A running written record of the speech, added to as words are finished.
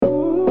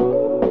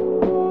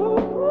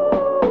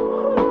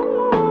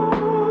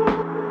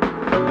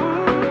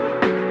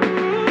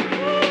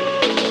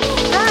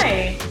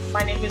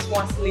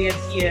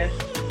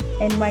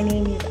And my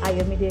name is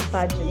Ayomide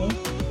Fajimi.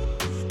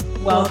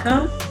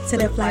 Welcome to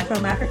the Flight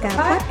from Africa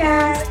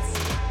podcast.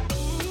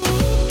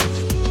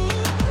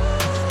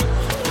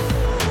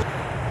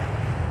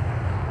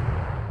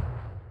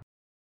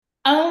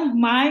 Oh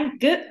my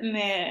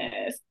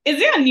goodness.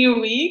 Is it a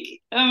new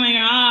week? Oh my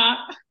God.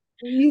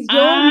 It's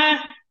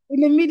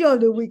in the middle of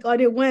the week, on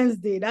a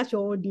Wednesday. That's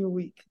your own new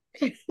week.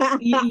 Yeah.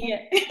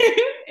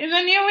 It's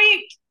a new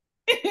week.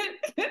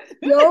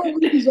 Your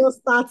week is just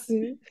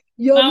starting.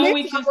 Your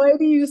mates have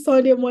already used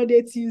Sunday,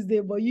 Monday, Tuesday,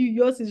 but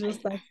yours is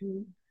just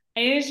starting.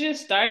 It's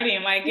just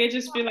starting. Like, it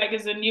just feel like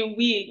it's a new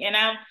week. And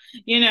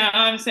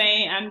I'm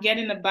saying, I'm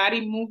getting the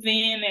body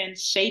moving and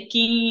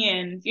shaking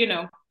and,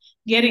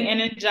 getting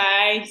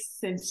energized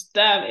and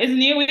stuff. It's a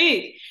new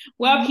week.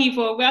 Well,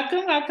 people,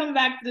 welcome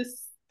back to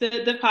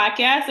the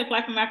podcast, the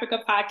Flight from Africa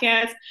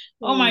podcast.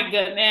 Oh my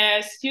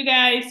goodness. You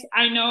guys,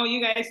 I know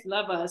you guys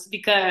love us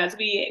because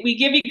we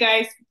give you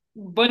guys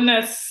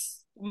bonus.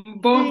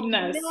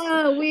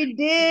 Yeah, we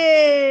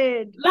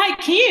did. Like,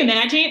 can you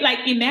imagine?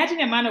 Like, imagine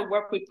the amount of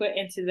work we put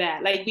into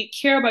that. Like, we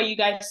care about you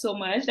guys so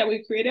much that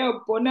we created a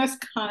bonus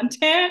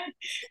content.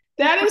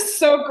 That is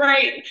so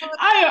great.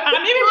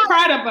 I'm even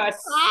proud of us.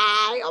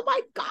 Oh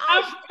my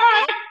gosh.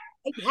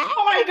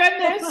 Oh my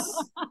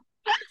goodness.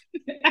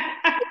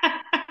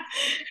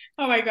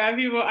 Oh my God,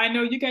 people. I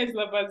know you guys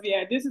love us.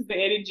 Yeah, this is the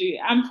energy.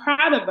 I'm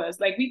proud of us.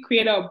 Like, we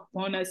created a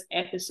bonus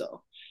episode.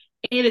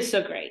 It is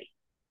so great.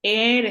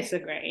 It is so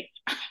great.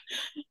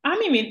 I'm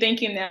even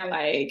thinking that,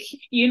 like,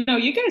 you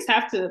guys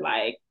have to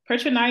like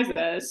patronize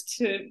us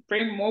to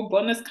bring more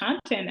bonus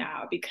content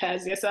out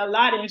because there's a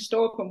lot in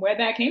store from where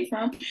that came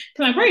from. Because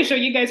I'm pretty sure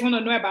you guys want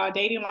to know about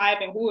dating life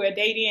and who we're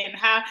dating and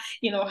how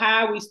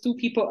we stood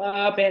people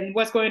up and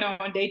what's going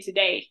on day to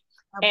day.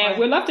 And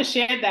we'd love to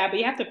share that, but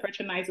you have to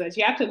patronize us.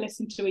 You have to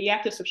listen to it. You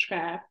have to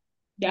subscribe.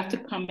 You have to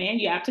comment.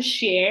 You have to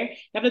share. You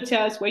have to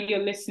tell us where you're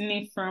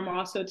listening from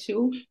also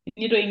too. You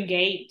need to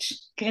engage.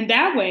 And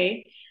that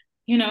way,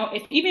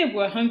 if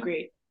we're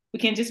hungry, we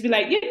can just be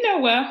like,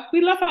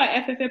 we love our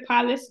FFA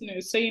pod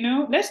listeners. So,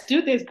 let's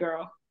do this,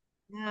 girl.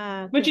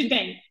 Yeah. What you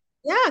think?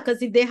 Yeah,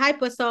 because if they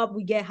hype us up,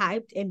 we get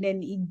hyped, and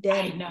then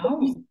I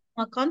know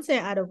more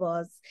content out of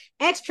us,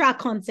 extra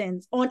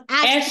content on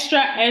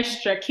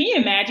extra. Can you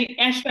imagine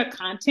extra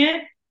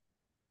content?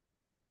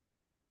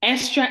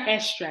 Extra.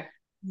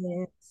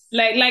 Yes.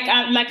 Like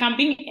I'm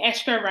being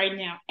extra right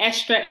now.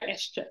 Extra.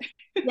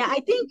 Yeah, I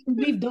think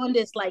we've done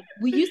this. Like,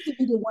 we used to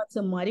be the one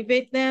to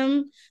motivate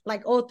them.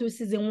 Like, all through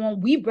season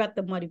 1, we brought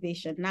the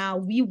motivation. Now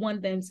we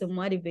want them to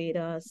motivate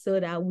us so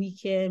that we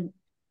can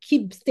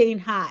keep staying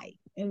high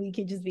and we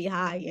can just be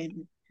high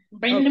and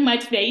bring the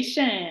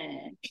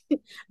motivation.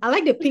 I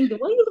like the pink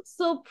one. You look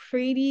so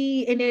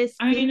pretty, and there's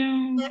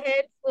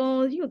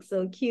headphones. You look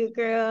so cute,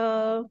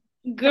 girl.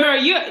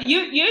 Girl,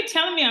 you're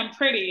telling me I'm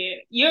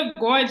pretty. You're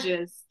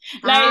gorgeous.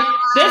 Like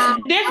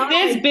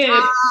this babe.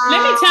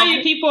 Let me tell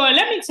you people,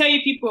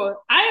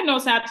 I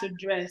knows how to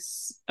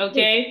dress.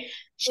 Okay.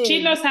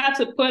 She knows how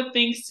to put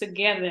things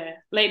together.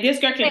 Like, this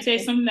girl can say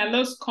something that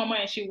looks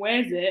common and she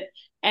wears it.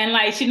 And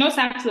like, she knows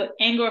how to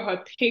angle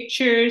her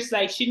pictures.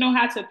 Like, she knows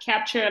how to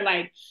capture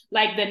like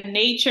the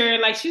nature.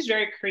 Like, she's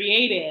very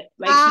creative.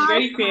 Like, she's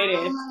very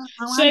creative.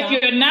 So if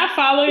you're not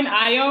following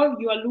Ayo,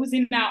 you are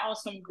losing out on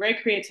some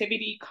great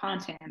creativity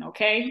content.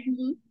 Okay.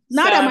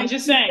 Now so that I'm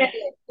just saying.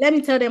 Let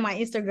me tell them my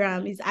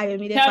Instagram is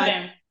Ayomide. Tell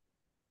them.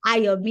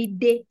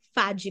 Ayomide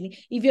Fajimi.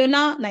 If you're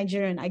not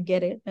Nigerian, I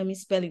get it. Let me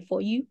spell it for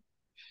you.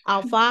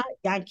 Alpha,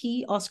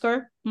 Yankee,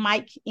 Oscar,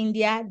 Mike,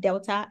 India,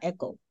 Delta,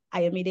 Echo.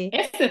 Ayomide.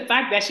 It's the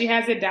fact that she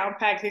has it down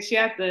packed because she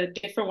has the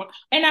different one.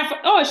 And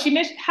she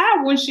mentioned,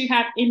 how wouldn't she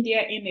have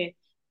India in it?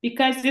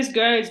 Because this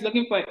girl is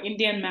looking for an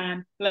Indian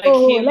man. Like,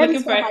 he's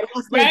looking for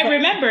right.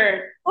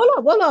 Remember.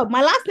 Hold up.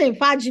 My last name,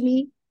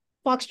 Fajimi.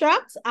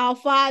 Foxtrot,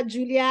 Alpha,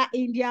 Julia,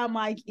 India,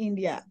 Mike,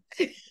 India.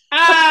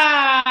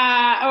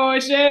 Oh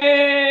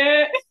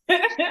shit.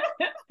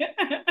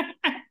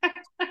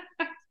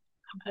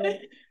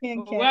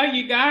 Well,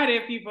 you got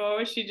it,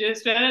 people. She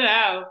just spelled it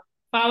out.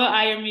 Follow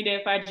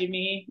Ayomide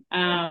Fajimi.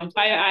 Follow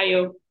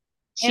Ayo.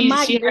 And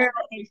my girl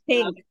in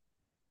pink.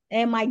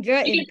 And my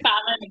girl in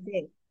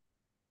pink.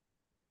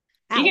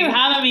 You can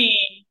follow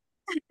me.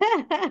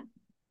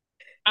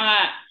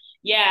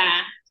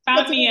 Yeah.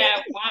 Follow me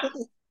at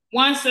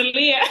once a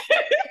year.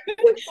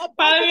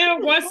 Follow me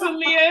at once a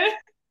year.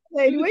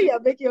 The way you're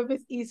making your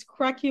face is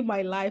cracking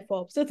my life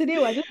up. So today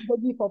we're just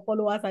begging for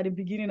followers at the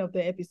beginning of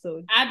the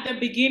episode. At the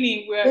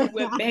beginning,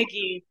 we're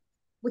begging.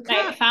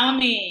 Like, follow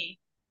me.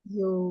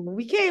 Yo,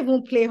 we can't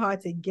even play hard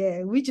to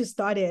get. We just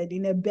started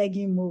in a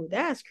begging mode.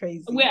 That's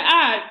crazy.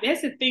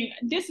 That's the thing.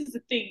 This is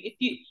the thing. If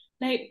you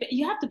like,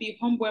 you have to be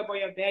humble about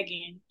your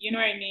begging. You know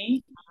what I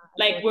mean?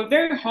 Like, we're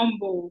very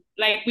humble.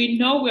 Like, we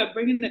know we're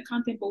bringing the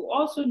content, but we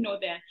also know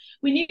that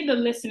we need the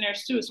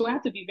listeners too. So we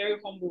have to be very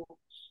humble.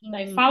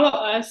 Like, follow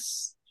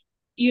us.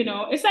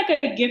 It's like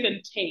a give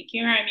and take.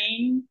 You know what I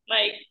mean?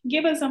 Like,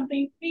 give us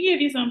something, we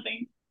give you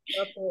something.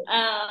 Okay.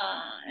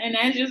 And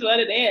that's just what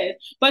it is.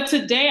 But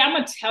today, I'm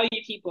gonna tell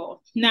you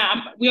people.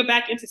 Now we're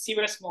back into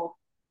serious mode.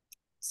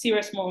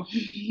 serious mode.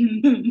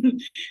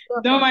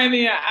 Don't mind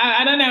me.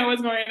 I don't know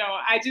what's going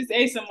on. I just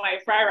ate some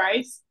like fried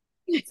rice.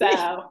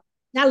 So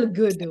that look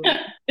good though.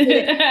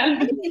 I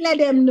didn't let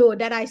them know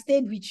that I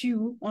stayed with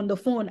you on the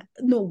phone.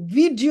 No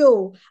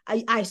video.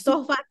 I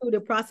suffered through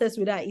the process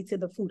without eating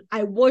the food.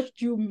 I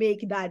watched you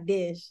make that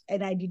dish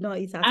and I did not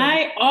eat at all.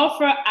 I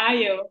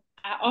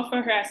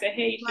offer her, I said,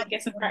 hey, you should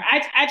get some fried.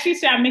 I actually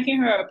said I'm making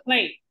her a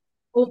plate.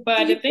 Oh,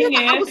 but the thing is,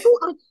 I was so,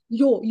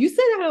 you said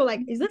that, I was like,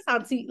 is this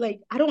auntie?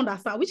 Like, I don't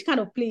understand. Which kind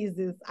of play is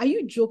this? Are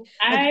you joking?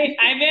 Like,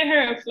 I made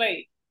her a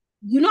plate.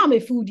 You know I'm a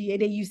foodie,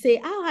 and then you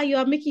say, "Ah, you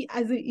are making."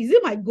 Is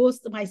it my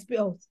ghost, my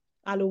spirit? Oh,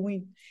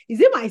 Halloween.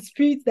 Is it my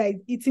spirit that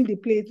is eating the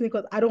plate?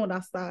 Because I don't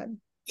understand.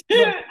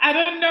 But I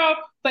don't know,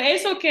 but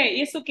it's okay.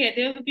 It's okay.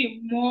 There will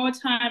be more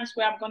times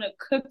where I'm gonna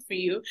cook for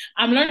you.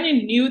 I'm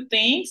learning new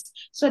things,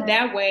 so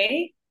that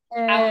way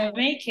I'll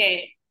make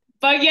it.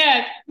 But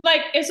yeah,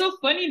 like it's so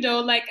funny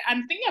though. Like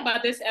I'm thinking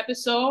about this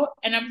episode,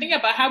 and I'm thinking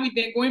about how we've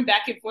been going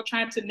back and forth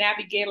trying to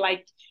navigate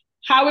like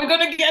how we're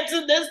gonna get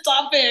to this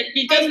topic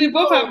because we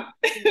both have.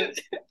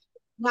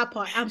 That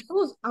part.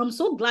 I'm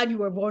so glad you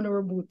were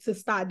vulnerable to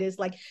start this.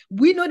 Like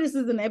we know this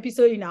is an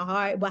episode in our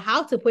heart, but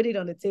how to put it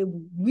on the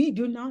table, we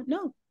do not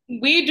know.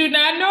 We do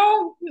not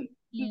know.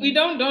 We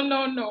don't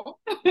know.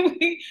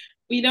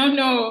 We don't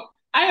know.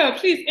 Ayo,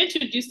 please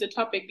introduce the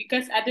topic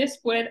because at this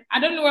point, I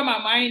don't know where my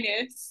mind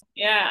is.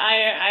 Yeah,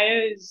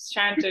 I is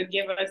trying to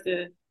give us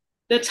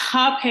the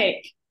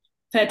topic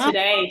for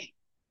today.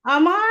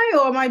 Am I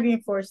or am I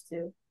being forced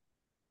to?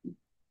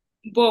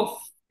 Both.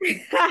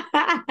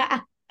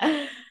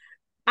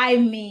 I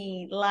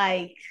mean,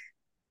 like,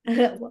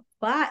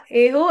 but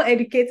a whole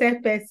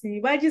educated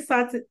person, why just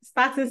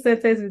starting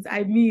sentence with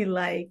I mean,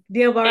 like,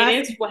 the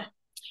embarrassing.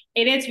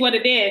 It is what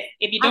it is.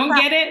 If you don't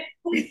get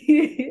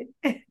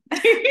it,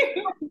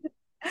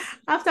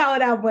 after all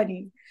that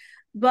money.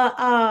 But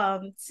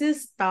to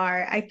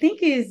start, I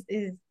think is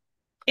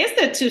it's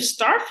the to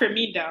start for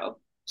me though.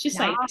 She's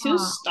like to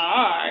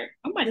start.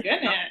 Oh my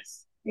goodness.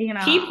 You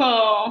know,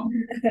 people.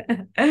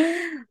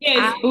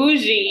 Yes,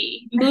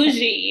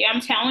 bougie.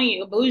 I'm telling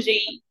you,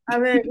 bougie. I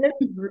mean, let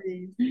me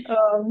breathe.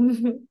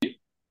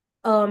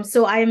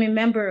 So I am a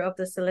member of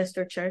the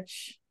Celestial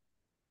Church,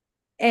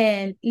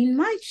 and in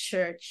my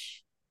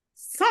church,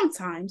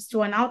 sometimes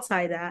to an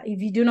outsider,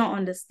 if you do not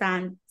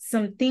understand,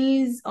 some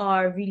things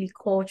are really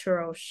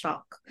cultural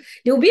shock.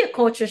 There will be a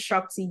culture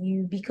shock to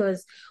you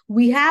because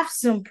we have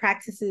some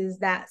practices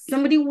that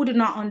somebody would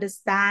not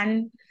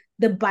understand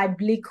the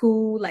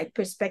biblical like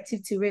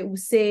perspective to it. We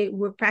say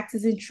we're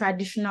practicing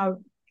traditional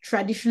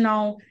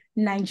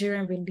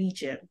Nigerian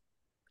religion,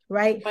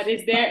 right? But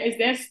is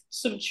there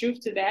some truth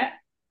to that?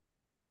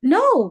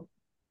 No.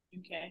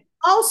 Okay.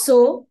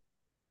 Also,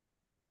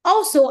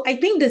 I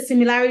think the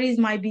similarities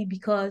might be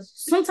because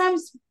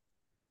sometimes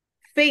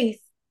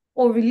faith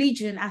or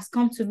religion has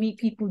come to meet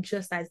people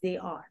just as they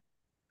are.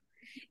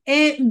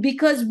 And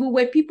because we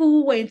were people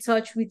who were in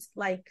touch with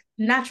like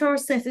natural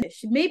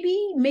senses,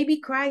 maybe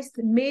Christ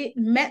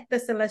met the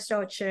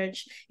Celestial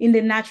Church in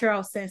the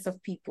natural sense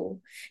of people.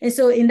 And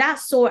so in that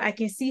sort, I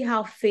can see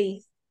how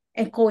faith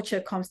and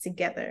culture comes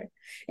together.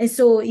 And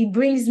so it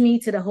brings me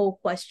to the whole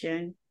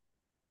question,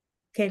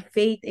 can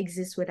faith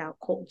exist without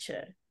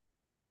culture?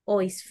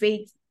 Or is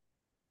faith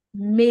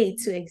made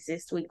to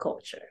exist with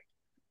culture?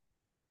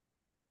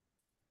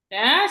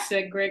 That's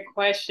a great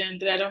question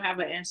that I don't have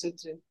an answer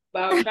to,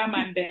 but I'll try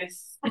my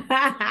best.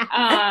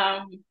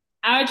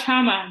 I'll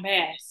try my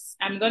best.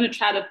 I'm gonna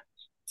try to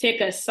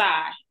take a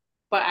side,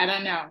 but I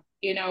don't know.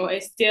 You know,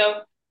 it's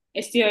still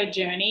a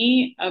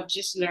journey of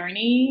just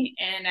learning,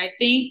 and I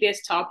think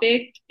this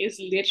topic is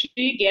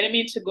literally getting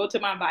me to go to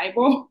my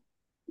Bible.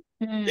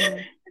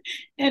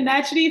 And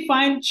actually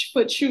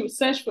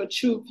search for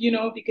truth, you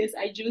know, because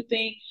I do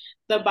think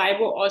the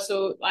Bible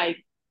also like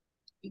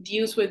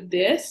deals with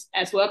this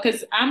as well.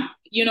 Because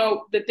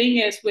the thing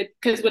is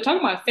because we're talking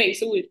about faith,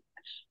 so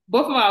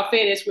both of our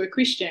faith is we're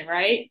Christian,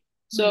 right?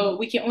 So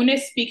we can only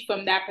speak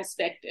from that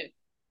perspective,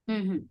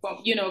 from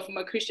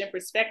a Christian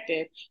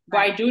perspective. But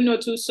I do know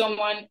too,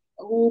 someone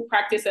who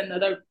practices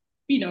another,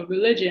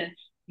 religion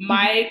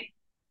might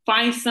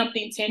find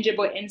something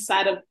tangible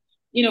inside of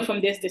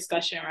from this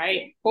discussion,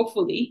 right?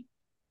 Hopefully,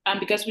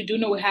 because we do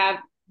know we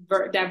have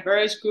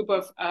diverse group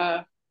of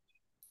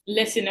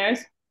listeners,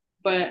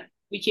 but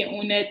we can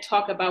only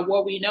talk about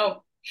what we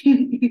know,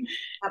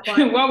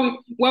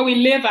 what we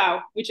live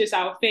out, which is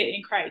our faith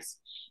in Christ.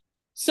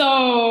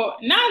 So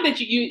now that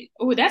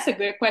that's a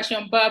good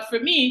question. But for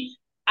me,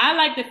 I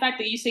like the fact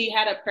that you say you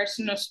had a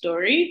personal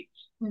story.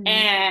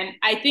 And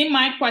I think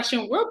my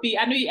question will be,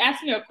 I know you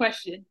asked me a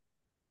question.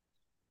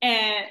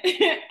 And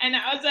and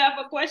I also have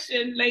a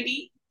question,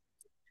 lady.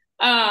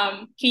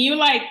 Can you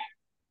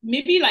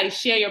maybe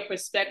share your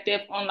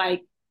perspective on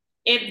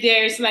if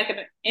there's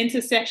an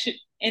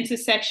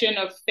intersection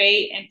of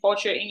faith and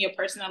culture in your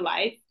personal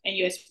life and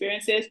your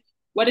experiences?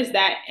 What is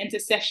that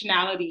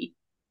intersectionality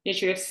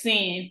that you're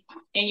seeing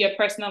in your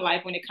personal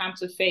life when it comes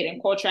to faith and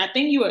culture? I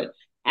think you were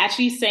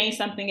actually saying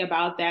something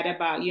about that,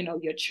 about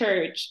your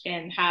church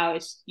and how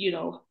it's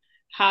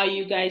how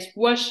you guys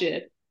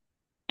worship.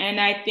 And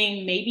I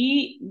think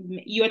maybe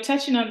you're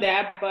touching on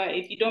that, but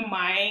if you don't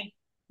mind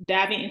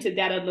diving into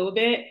that a little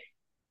bit,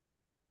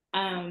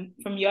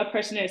 from your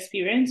personal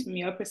experience, from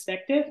your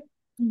perspective.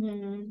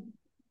 Mm-hmm.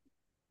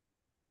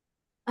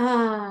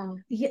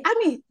 Yeah,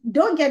 I mean,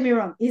 don't get me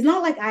wrong. It's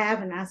not like I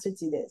have an answer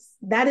to this.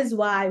 That is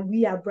why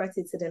we have brought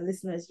it to the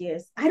listeners'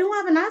 ears. I don't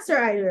have an answer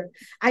either.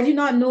 I do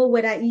not know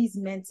whether it is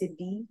meant to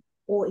be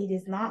or it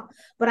is not.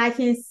 But I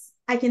can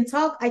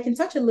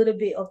touch a little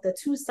bit of the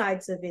two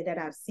sides of it that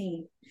I've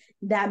seen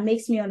that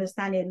makes me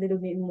understand it a little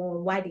bit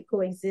more why they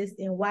coexist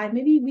and why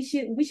maybe we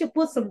should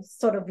put some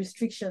sort of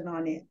restriction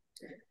on it.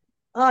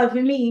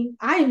 For me,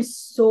 I am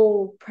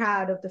so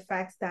proud of the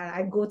fact that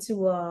I go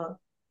to a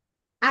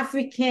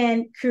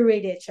African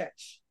curated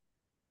church.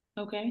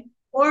 Okay.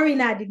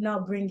 Orina did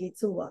not bring it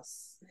to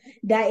us.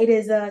 That it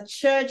is a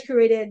church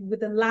created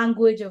with the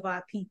language of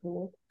our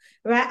people,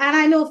 right? And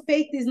I know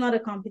faith is not a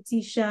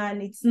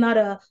competition, it's not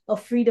a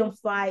freedom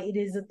fight, it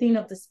is a thing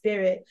of the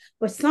spirit.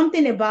 But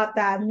something about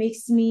that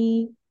makes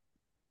me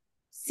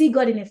see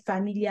God in a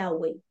familiar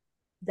way,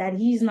 that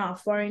he's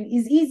not foreign.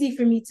 It's easy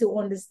for me to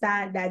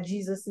understand that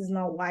Jesus is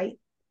not white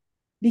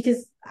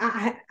because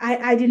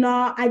I did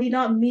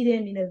not meet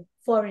him in a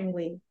foreign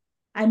way.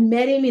 I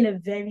met him in a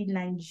very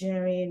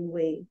Nigerian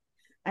way.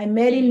 I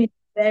met him in a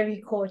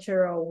very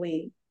cultural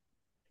way.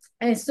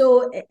 And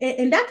so,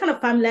 and that kind of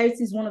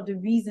familiarity is one of the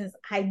reasons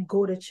I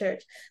go to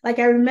church. Like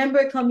I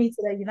remember coming to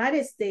the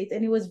United States,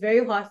 and it was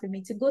very hard for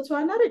me to go to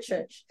another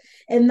church.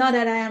 And not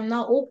that I am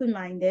not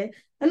open-minded,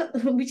 and,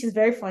 which is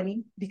very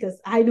funny because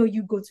I know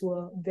you go to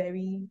a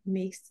very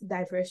mixed,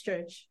 diverse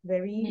church,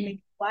 very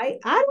mixed white.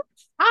 I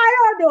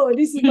don't know.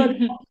 This is not.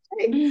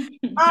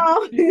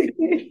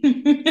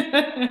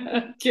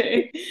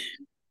 Okay.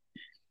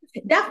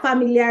 That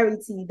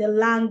familiarity, the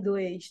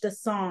language, the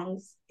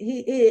songs,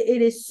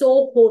 it is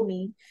so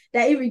homey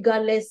that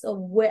regardless of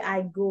where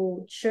I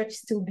go, church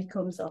still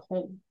becomes a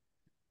home.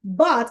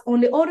 But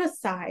on the other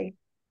side,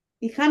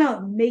 it kind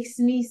of makes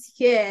me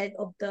scared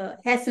of the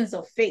essence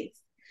of faith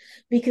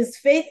because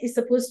faith is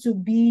supposed to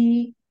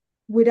be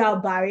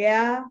without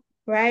barrier,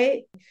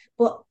 right?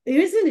 But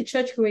isn't the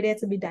church created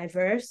to be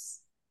diverse?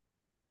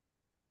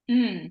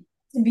 To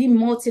be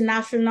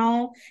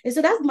multinational. And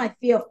so that's my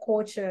fear of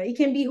culture. It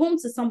can be home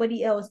to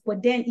somebody else,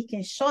 but then it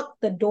can shut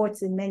the door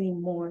to many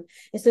more.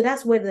 And so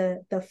that's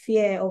where the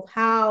fear of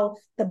how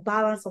the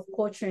balance of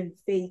culture and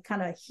faith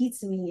kind of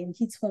hits me and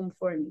hits home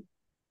for me.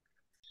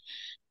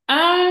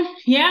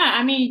 Yeah,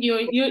 I mean,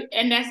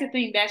 and that's the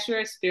thing, that's your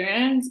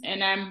experience,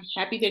 and I'm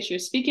happy that you're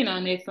speaking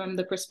on it from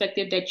the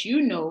perspective that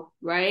you know,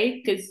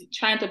 right? Because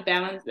trying to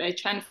balance, like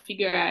trying to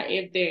figure out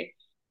if there,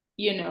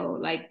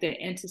 like the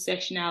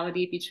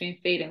intersectionality between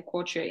faith and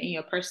culture in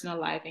your personal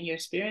life and your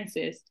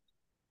experiences.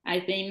 I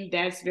think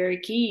that's very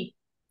key.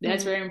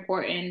 That's very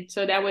important.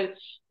 So that way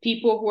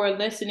people who are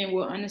listening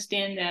will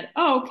understand that,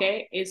 oh,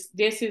 okay,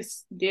 this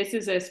is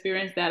an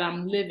experience that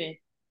I'm living.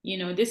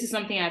 This is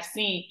something I've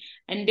seen,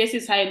 and this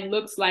is how it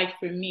looks like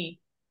for me.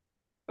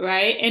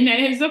 Right. And then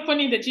it's so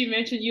funny that you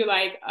mentioned you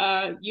like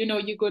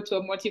you go to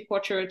a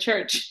multicultural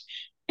church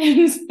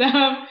and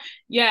stuff.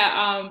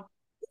 Yeah.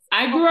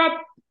 I grew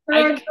up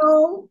I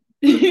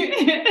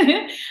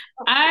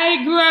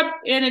grew up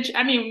in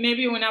I mean,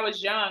 maybe when I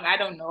was young, I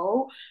don't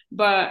know,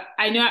 but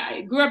I know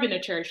I grew up in a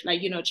church,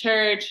 like,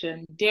 church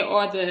and did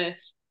all the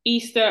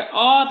Easter,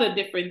 all the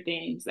different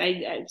things,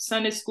 like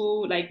Sunday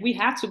school, like we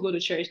have to go to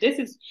church.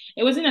 It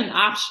wasn't an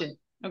option.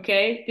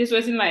 Okay. This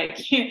wasn't like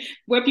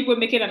where people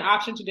make it an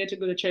option to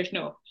go to church.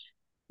 No,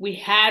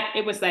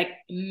 it was like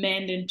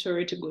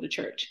mandatory to go to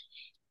church.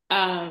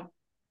 And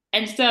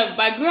stuff.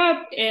 But I grew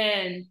up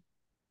in,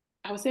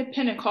 I would say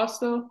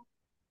Pentecostal,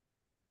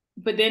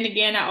 but then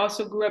again, I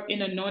also grew up in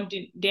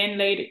then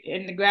later,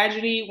 and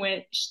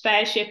gradually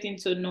started shifting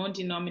to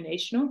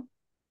non-denominational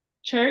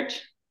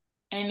church.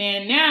 And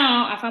then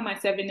now I find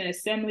myself in an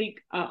assembly,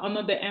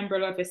 under the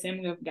umbrella of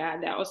Assembly of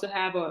God that also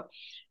have a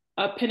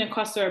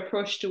Pentecostal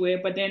approach to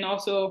it, but then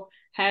also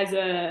has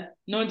a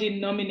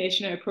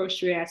non-denominational approach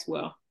to it as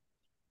well.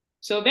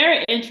 So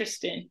very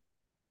interesting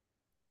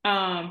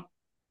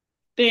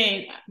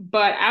thing.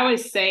 But I would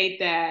say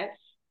that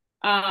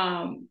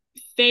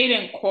faith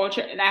and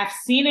culture, and I've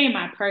seen it in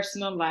my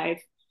personal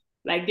life.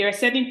 Like there are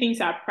certain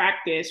things I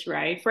practice,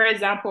 right? For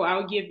example,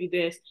 I'll give you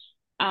this.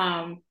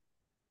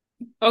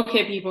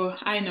 Okay, people,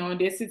 I know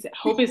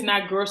hope it's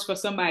not gross for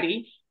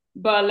somebody,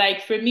 but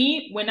like for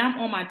me, when I'm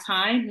on my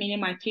time, meaning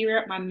my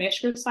period, my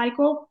menstrual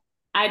cycle,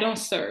 I don't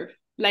serve.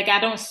 Like I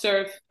don't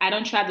serve. I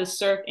don't try to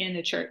serve in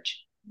the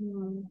church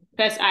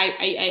because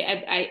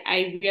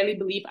I really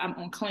believe I'm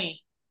unclean.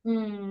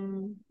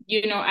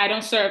 I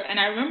don't serve. And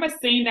I remember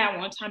saying that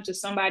one time to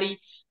somebody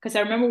because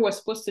I remember we were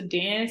supposed to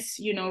dance.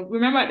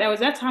 Remember that was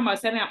that time I was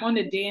saying I'm on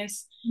the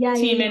dance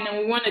team and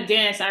we want to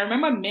dance. I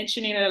remember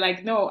mentioning it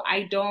like, no,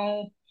 I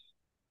don't.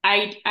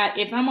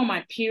 If I'm on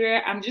my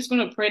period, I'm just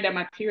gonna pray that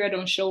my period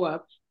don't show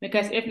up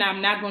because if not,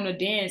 I'm not gonna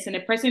dance. And the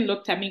person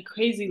looked at me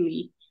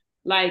crazily,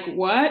 like,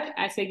 what?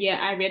 I said, yeah,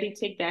 I really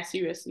take that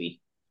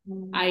seriously.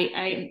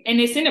 And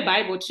it's in the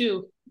Bible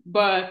too.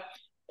 And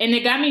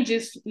it got me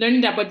just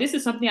learning that. But this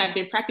is something I've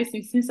been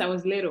practicing since I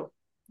was little.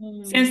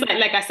 Since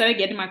like I started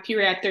getting my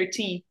period at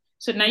 13.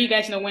 So now you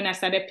guys know when I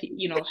started,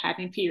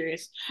 having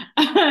periods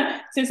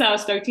since I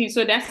was 13.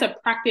 So that's a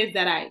practice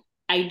that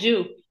I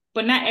do.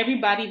 But not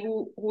everybody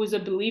who is a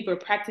believer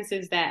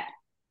practices that.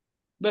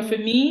 But for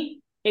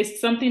me,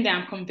 it's something that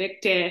I'm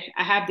convicted.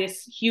 I have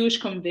this huge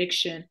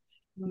conviction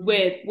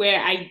with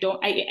where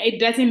it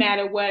doesn't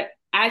matter what,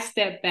 I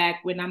step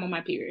back when I'm on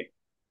my period.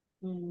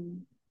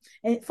 And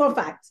fun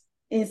fact,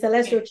 in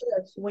Celestial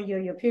Church, when you're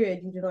your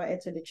period, you do not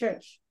enter the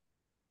church.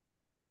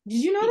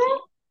 Did you know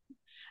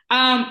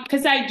that?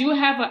 Because I do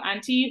have an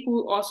auntie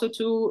who also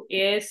too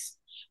is,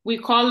 we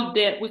call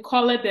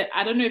it the,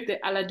 I don't know if the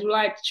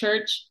Aladulite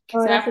church.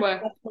 That's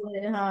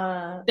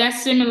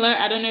similar.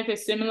 I don't know if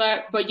it's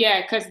similar, but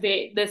yeah, because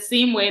the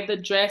same way, the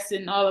dress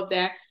and all of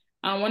that.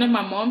 One of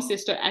my mom's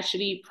sister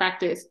actually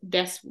practiced.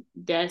 That's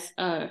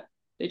the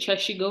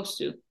church she goes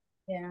to.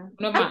 Yeah.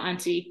 One of my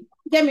auntie.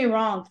 Get me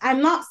wrong.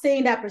 I'm not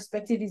saying that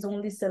perspective is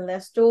only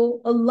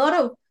celestial. A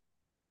lot,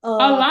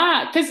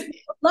 because a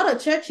lot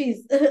of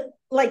churches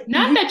like.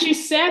 Not that you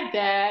said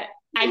that.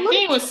 I think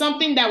it was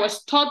something that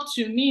was taught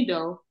to me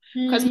though,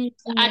 because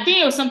I think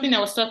it was something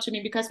that was taught to me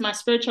because my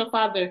spiritual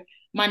father,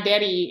 my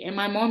daddy, and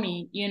my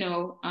mommy,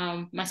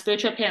 my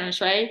spiritual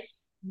parents, right?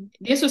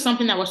 This was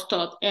something that was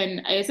taught,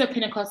 and it's a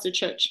Pentecostal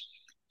church,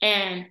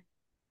 and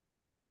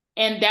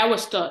that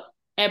was taught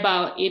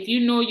about if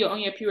you know you're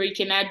on your period, you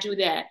cannot do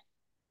that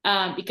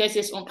because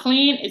it's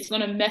unclean. It's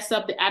going to mess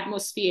up the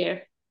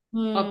atmosphere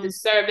of the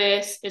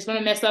service. It's going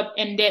to mess up,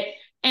 and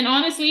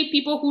honestly,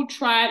 people who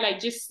try like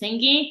just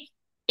singing,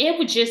 it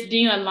would just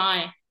ding a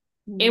line.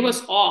 It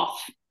was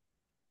off,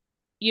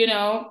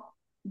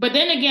 But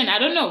then again, I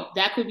don't know.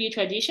 That could be a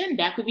tradition.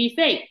 That could be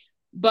fake.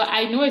 But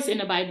I know it's in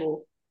the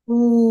Bible.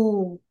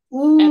 Ooh,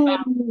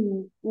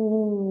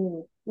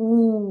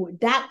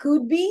 that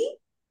could be.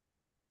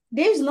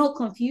 There's no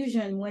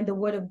confusion when the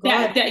word of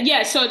God.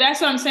 Yeah, so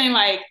that's what I'm saying.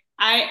 Like,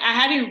 I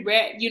hadn't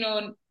read,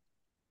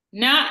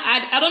 now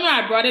I don't know,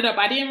 I brought it up.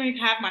 I didn't really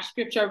have my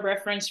scripture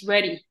reference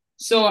ready.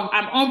 So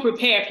I'm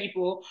unprepared,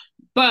 people.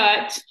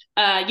 But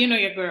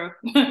your girl.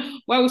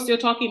 While we're still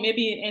talking,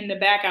 maybe in the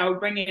back I will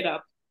bring it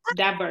up.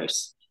 That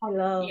verse. I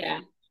love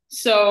it.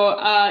 So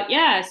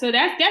so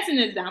that's an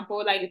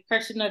example, like a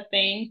personal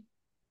thing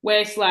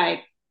where it's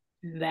like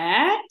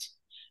that.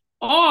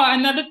 Or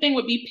another thing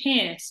would be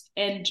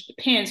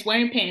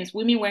wearing pants,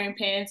 women wearing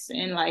pants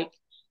and like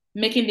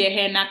making their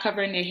hair, not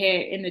covering their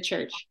hair in the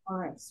church. All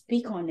right,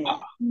 speak on it.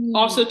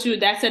 Also too,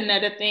 that's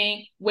another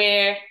thing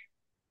where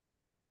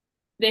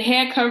the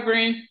hair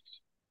covering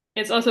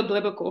is also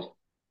biblical.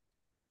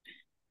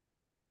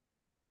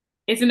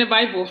 It's in the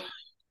Bible.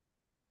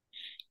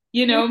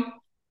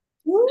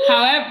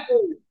 However,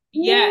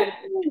 yeah,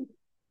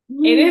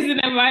 it is in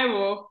the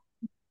Bible.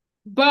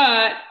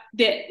 But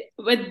then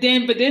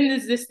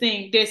there's this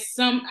thing.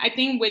 I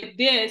think with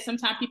this,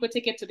 sometimes people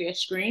take it to the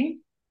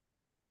extreme.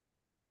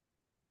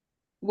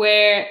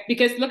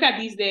 Because look at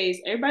these days,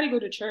 everybody go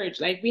to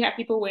church. Like we have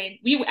people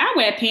I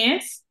wear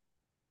pants,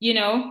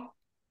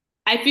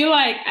 I feel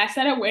like I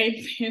started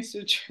wearing pants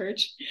to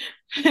church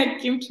when I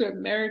came to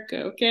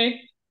America, okay?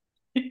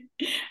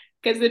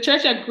 Because the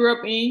church I grew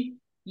up in,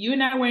 you're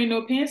not wearing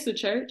no pants to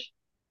church.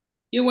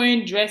 You're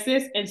wearing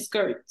dresses and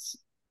skirts.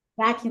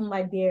 Back in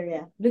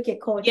Liberia, look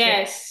at culture.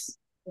 Yes.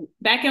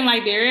 Back in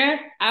Liberia,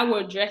 I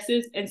wore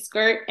dresses and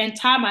skirt and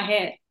tie my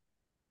hair.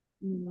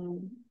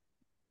 And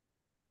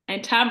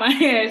tie my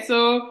hair.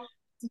 So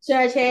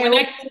church hair.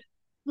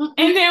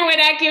 And then when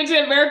I came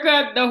to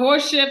America, the whole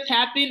shift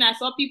happened. I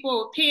saw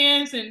people with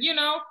pants and,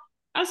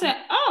 I said,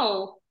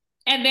 oh.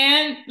 And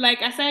then,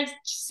 like, I started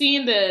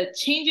seeing the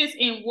changes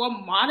in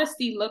what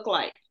modesty looked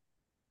like.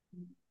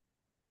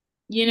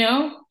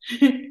 I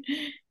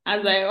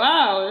was like,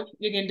 wow,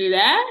 you can do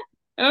that?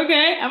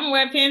 Okay, I'm gonna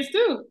wear pants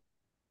too.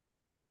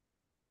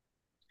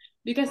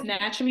 Because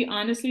naturally,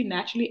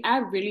 I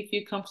really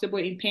feel comfortable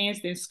in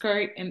pants than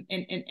skirt and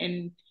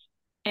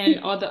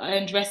other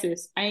and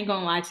dresses. I ain't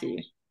gonna lie to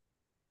you.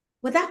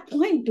 But that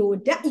point though,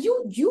 that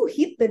you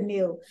hit the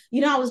nail.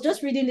 I was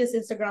just reading this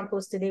Instagram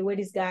post today where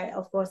this guy,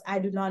 of course, I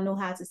do not know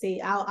how to say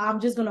it. I'm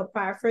just gonna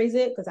paraphrase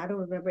it because I don't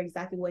remember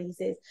exactly what he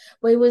says.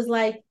 But it was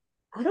like,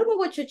 I don't know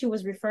what church he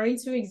was referring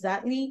to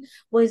exactly,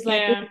 but it's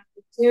like in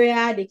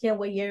Nigeria, they can't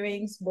wear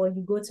earrings, but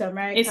you go to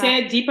America. It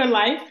said Deeper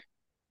Life.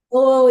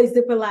 Oh, it's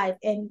Deeper Life.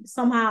 And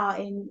somehow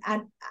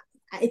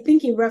I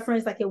think it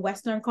referenced like a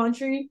Western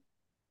country.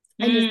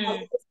 And it's not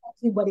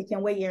but they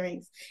can wear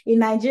earrings. In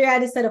Nigeria,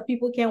 they said that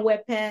people can't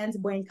wear pants,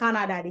 but in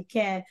Canada, they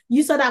can.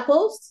 You saw that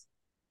post?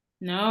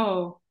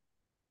 No.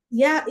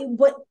 Yeah,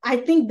 but I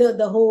think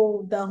the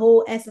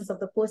whole essence of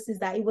the post is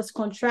that it was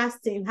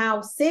contrasting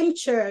how same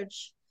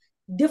church,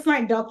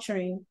 different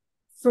doctrine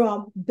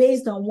from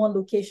based on one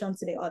location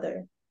to the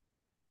other.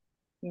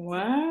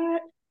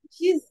 What?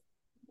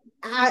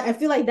 I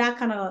feel like that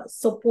kind of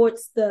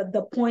supports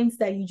the points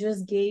that you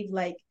just gave.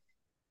 Like,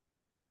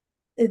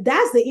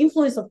 that's the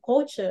influence of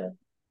culture.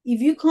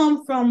 if you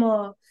come from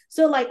a,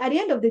 so like at the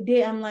end of the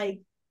day, I'm like,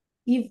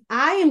 if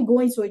I am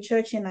going to a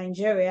church in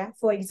Nigeria,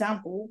 for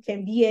example,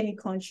 can be any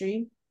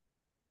country,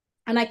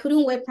 and I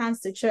couldn't wear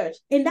pants to church,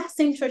 in that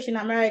same church in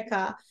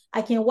America,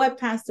 I can wear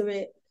pants to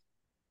it.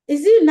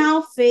 Is it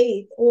now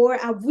faith, or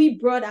have we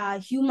brought our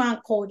human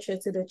culture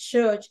to the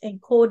church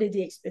and called it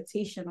the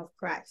expectation of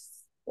Christ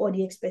or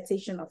the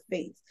expectation of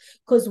faith?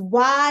 Because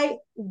why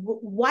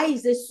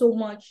is there so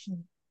much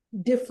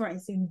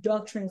difference in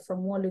doctrine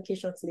from one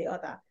location to the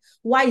other?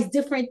 Why is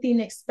different thing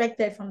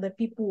expected from the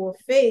people of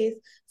faith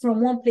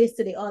from one place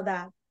to the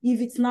other? If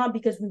it's not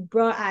because we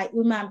brought our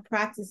human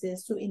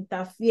practices to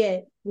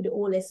interfere with the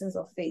whole essence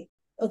of faith.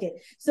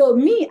 Okay, so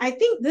me, I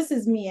think this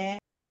is me.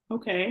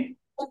 Okay.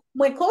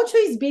 When culture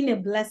is being a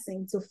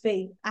blessing to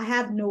faith, I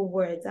have no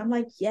words. I'm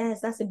like,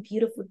 yes, that's a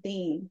beautiful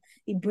thing.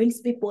 It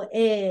brings people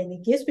in,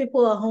 it gives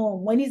people a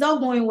home when it's all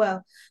going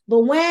well.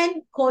 But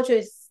when culture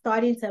is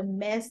starting to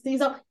mess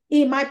things up,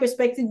 in my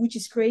perspective, which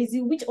is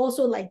crazy, which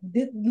also like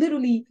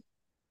literally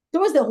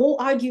throws the whole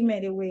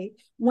argument away.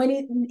 When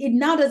it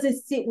now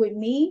doesn't sit with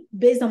me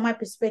based on my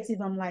perspective,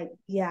 I'm like,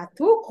 yeah,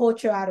 throw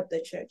culture out of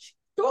the church,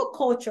 throw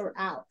culture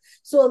out.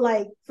 So,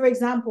 like, for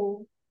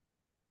example,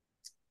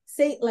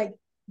 say like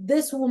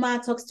this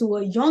woman talks to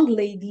a young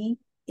lady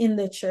in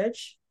the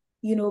church,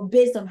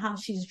 based on how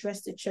she's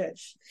dressed at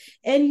church.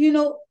 And,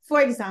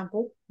 for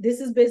example,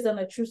 this is based on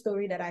a true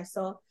story that I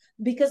saw.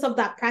 Because of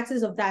that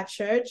practice of that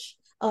church,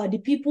 the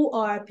people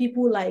are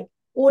people like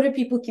older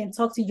people can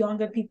talk to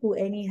younger people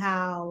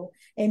anyhow,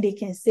 and they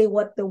can say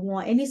what they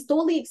want. And it's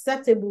totally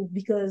acceptable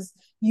because,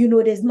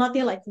 there's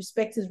nothing like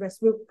respect is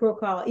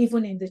reciprocal,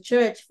 even in the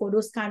church, for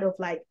those kind of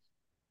like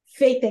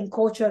faith and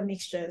culture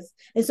mixtures.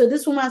 And so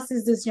this woman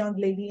sees this young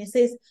lady and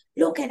says,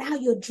 look at how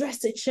you're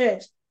dressed at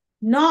church,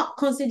 not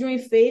considering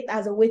faith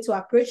as a way to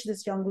approach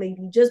this young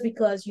lady, just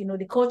because,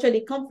 the culture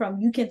they come from,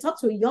 you can talk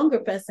to a younger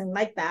person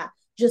like that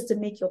just to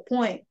make your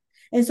point.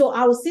 And so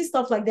I will see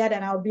stuff like that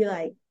and I'll be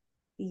like,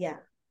 yeah,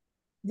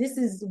 this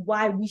is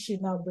why we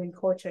should not bring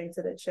culture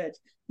into the church.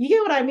 You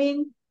get what I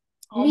mean?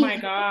 Oh my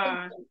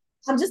God.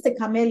 I'm just a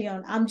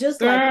chameleon. I'm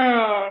just like,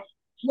 Girl.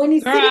 when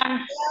it's sitting Girl.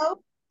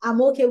 well,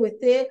 I'm okay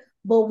with it.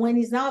 But when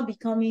it's now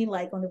becoming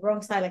like on the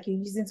wrong side, like you're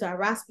using it to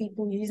harass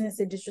people, you're using it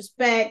to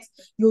disrespect,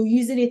 you're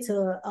using it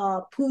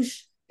to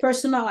push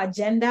personal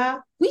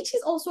agenda, which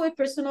is also a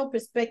personal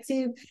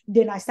perspective,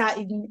 then I start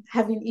even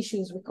having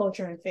issues with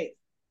culture and faith.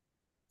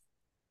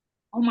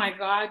 Oh my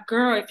God,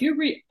 girl, if you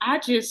read,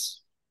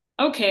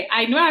 okay,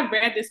 I know I've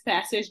read this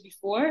passage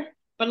before,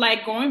 but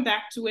like going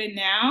back to it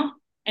now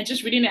and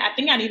just reading it, I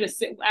think I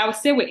would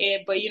sit with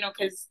it, but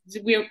because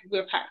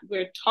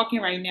we're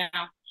talking right now.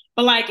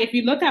 But like if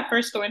you look at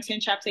First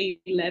Corinthians chapter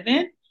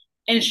 11,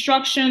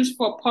 instructions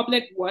for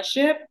public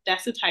worship,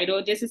 that's the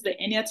title. This is the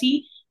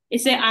NLT.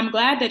 It said, I'm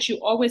glad that you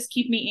always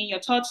keep me in your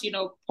thoughts.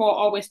 Paul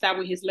always start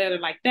with his letter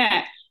like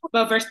that.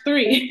 But verse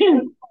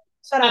 3,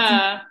 Shout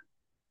out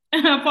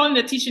to following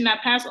the teaching I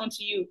pass on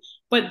to you.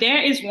 But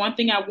there is one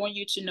thing I want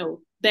you to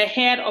know. The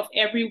head of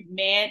every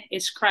man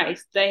is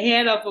Christ. The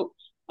head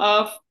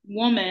of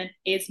woman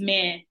is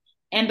man.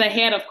 And the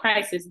head of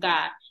Christ is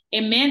God.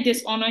 A man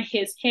dishonor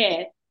his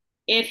head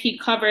if he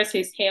covers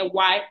his head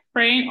while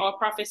praying or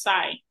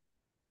prophesying.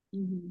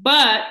 Mm-hmm.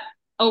 But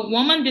a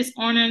woman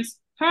dishonors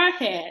her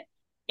head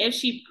if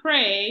she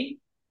pray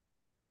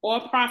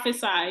or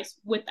prophesies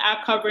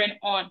without covering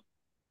on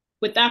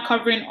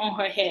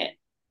her head.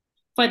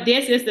 For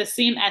this is the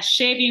same as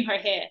shaving her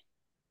head.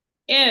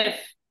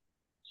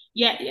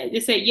 They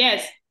say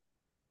yes.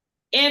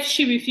 If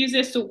she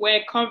refuses to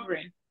wear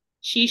covering,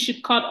 she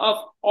should cut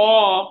off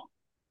all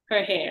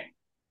her hair.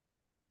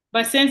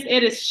 But since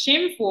it is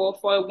shameful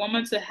for a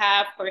woman to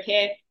have her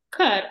hair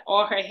cut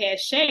or her hair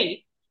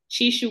shaved,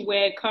 she should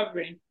wear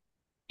covering.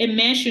 A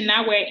man should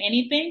not wear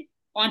anything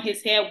on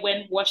his head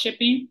when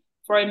worshiping,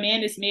 for a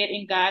man is made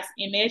in God's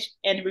image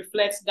and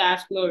reflects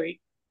God's glory.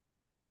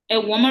 A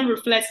woman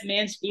reflects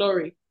man's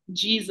glory,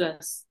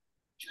 Jesus.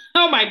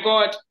 Oh my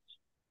God.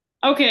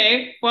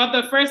 Okay, well,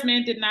 the first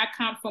man did not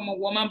come from a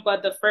woman,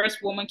 but the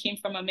first woman came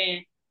from a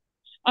man.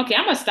 Okay,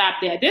 I'm going to stop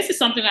there. This is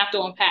something I have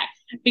to unpack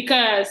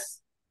because...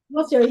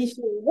 What's your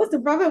issue? What's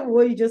the problem with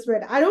what you just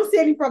read? I don't see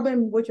any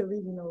problem with what you're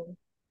reading over.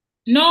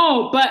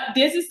 No, but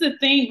this is the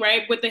thing,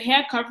 right? With the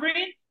hair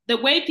covering, the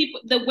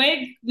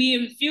way we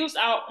infuse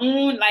our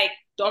own like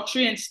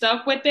doctrine and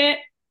stuff with it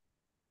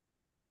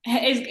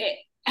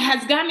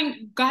has got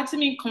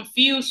me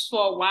confused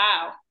for a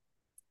while.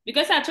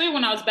 Because I told you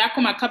when I was back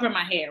home, I covered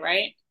my hair,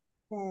 right?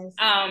 Yes.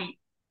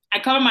 I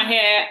covered my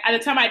hair. At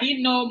the time, I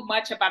didn't know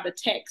much about the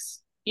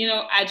text.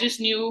 I just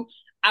knew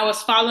I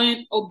was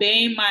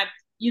obeying my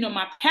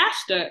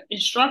pastor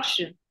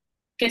instruction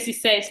because he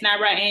said it's not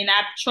right. And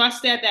I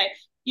trusted that,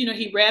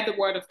 he read the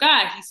word of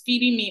God. He's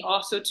feeding me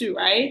also too,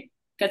 right?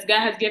 Because God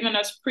has given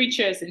us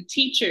preachers and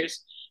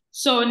teachers.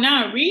 So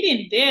now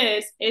reading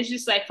this, it's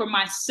just like for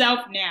myself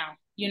now,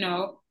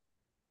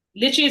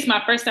 literally it's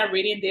my first time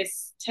reading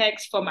this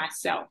text for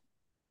myself.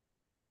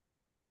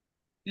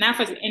 Not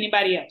for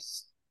anybody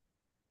else.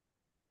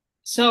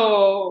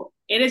 So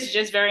it is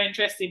just very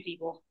interesting,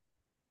 people.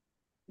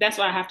 That's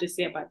what I have to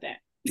say about that.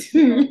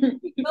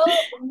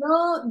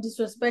 No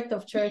disrespect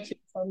of churches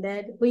and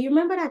that, but you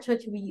remember that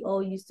church we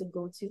all used to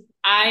go to?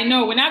 I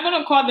know we're not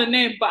gonna call the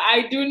name, but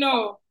I do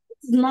know.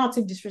 It's not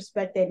to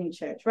disrespect any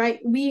church, right?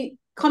 We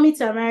coming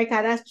to America,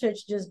 that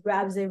church just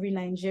grabs every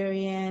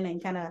Nigerian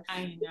and kind of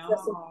I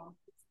know.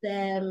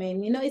 them,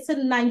 and it's a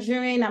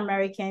Nigerian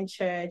American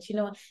church.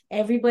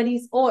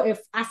 Everybody's, or if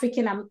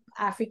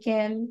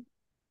African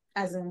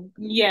as in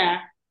Yeah.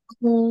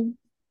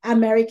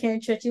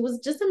 American church. It was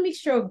just a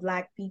mixture of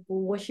Black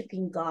people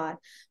worshiping God.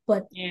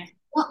 But Yeah.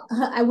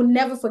 I would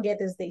never forget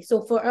this day.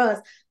 So for us,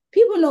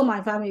 people know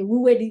my family. We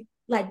were it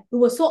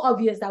was so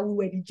obvious that we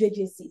were the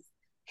JJCs.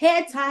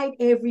 Hair tied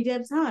every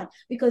damn time.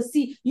 Because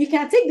see, you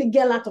can take the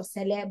girl out of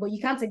Sele, but you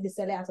can't take the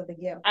Sele out of the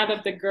girl. Out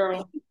of the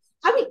girl.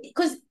 I mean,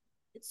 because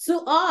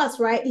to us,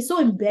 right, it's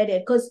so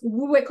embedded because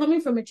we were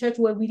coming from a church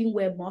where we didn't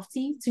wear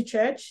mufti to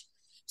church.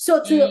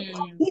 So to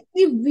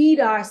completely read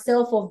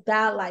ourselves of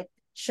that like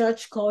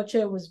church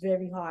culture was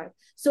very hard.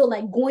 So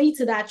like going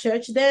to that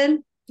church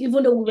then,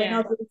 even though we were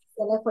not going to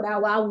select for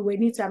that while we were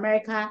new to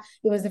America,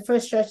 it was the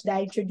first church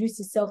that introduced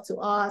itself to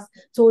us,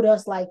 told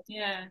us like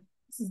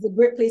this is a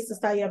great place to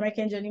start your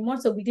American journey more.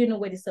 So we didn't know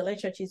where the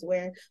select churches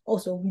were.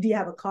 Also, we didn't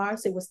have a car,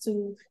 so it was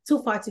too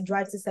far to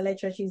drive to select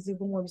churches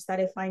even when we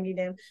started finding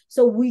them.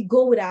 So we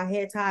go with our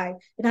hair tied.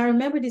 And I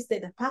remember this day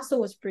the pastor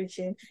was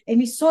preaching and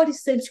he saw the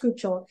same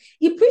scripture.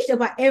 He preached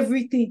about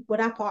everything but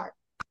that part.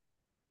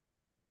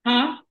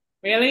 Huh?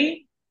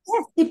 Really?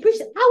 Yes, he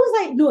preached. I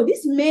was like, no,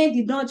 this man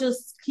did not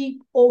just skip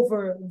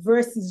over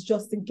verses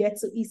just to get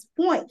to his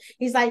point.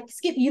 He's like,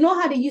 skip. You know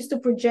how they used to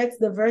project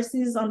the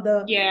verses on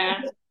the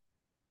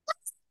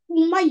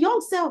my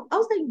young self, I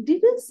was like,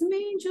 did this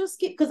man just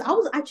get? Because I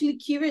was actually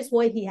curious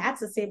what he had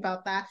to say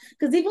about that.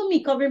 Because even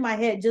me covering my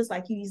head, just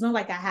like you, it's not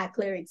like I had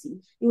clarity.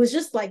 It was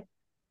just like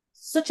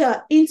such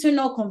a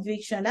internal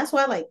conviction. That's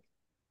why, like,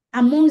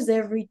 amongst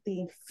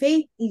everything,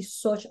 faith is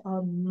such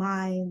a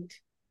mind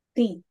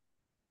thing.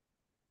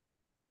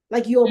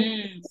 Like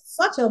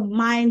such a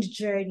mind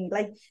journey.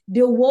 Like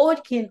the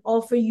world can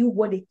offer you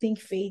what they think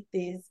faith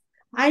is.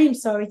 I am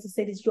sorry to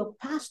say this, your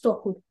pastor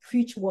could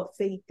preach what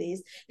faith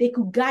is. They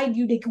could guide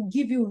you, they could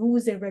give you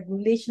rules and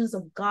regulations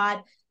of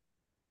God.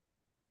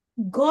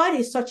 God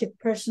is such a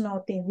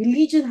personal thing.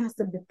 Religion has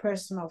to be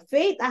personal.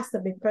 Faith has to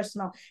be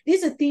personal.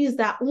 These are things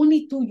that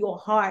only through your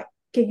heart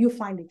can you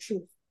find the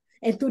truth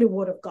and through the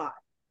word of God.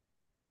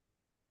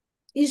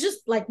 It's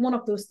just like one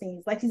of those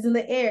things. Like it's in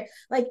the air.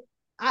 Like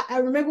I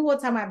remember one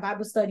time my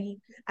Bible study,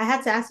 I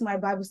had to ask my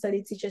Bible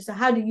study teacher, so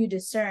how do you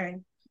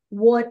discern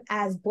what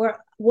has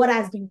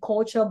been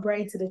culture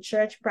brought into the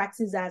church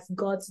practice as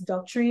God's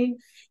doctrine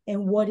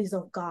and what is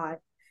of God?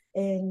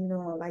 And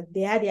like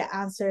they had their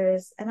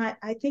answers. And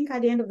I think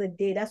at the end of the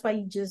day, that's why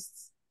you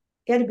just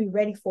got to be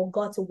ready for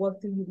God to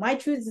work through you. My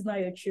truth is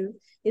not your truth.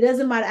 It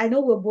doesn't matter. I know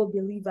we're both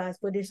believers,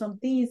 but there's some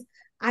things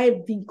I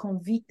have been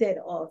convicted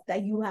of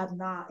that you have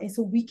not. And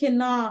so we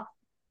cannot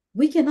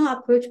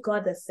approach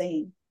God the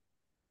same.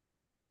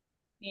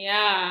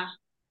 Yeah.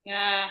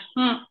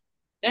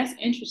 That's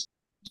interesting.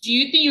 Do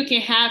you think you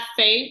can have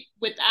faith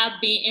without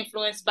being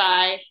influenced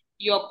by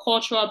your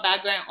cultural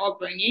background or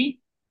upbringing?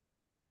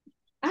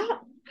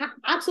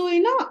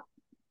 Absolutely not.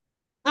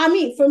 I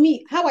mean, for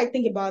me, how I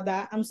think about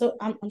that, I'm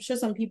sure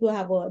some people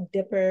have a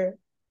deeper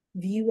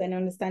view and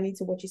understanding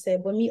to what you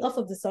said, but me, off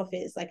of the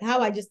surface, like how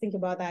I just think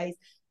about that is,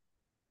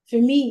 for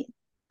me,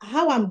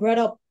 how I'm brought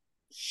up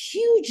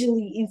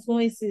hugely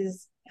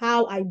influences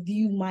how I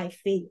view my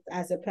faith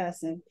as a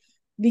person,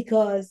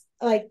 because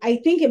like I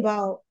think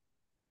about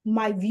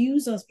my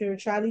views on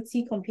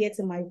spirituality compared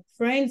to my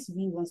friends'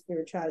 view on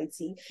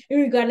spirituality,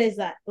 regardless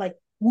that like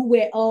we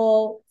were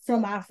all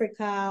from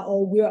Africa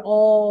or we're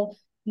all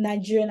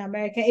Nigerian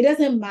American. It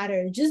doesn't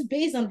matter. Just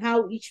based on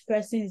how each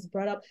person is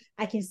brought up,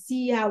 I can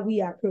see how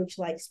we approach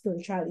like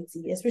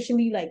spirituality,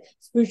 especially like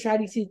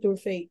spirituality through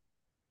faith.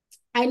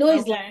 I know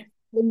it's like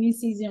the new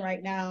season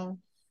right now.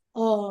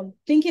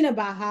 Thinking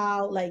about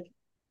how like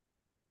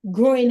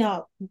growing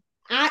up,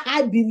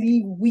 I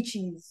believe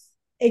witches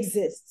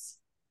exists.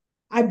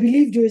 I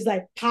believe there's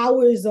like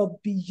powers of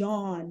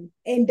beyond,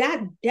 and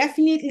that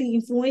definitely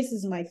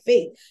influences my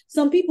faith.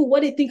 Some people,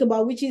 what they think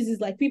about witches is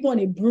like people on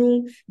a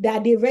broom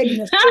that they read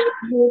in a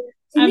storybook.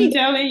 I'm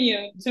telling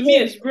you, to me,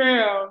 it's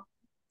real.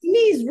 To me,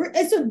 it's real.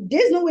 And so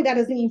there's no way that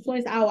doesn't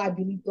influence how I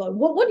believe God.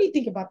 What do you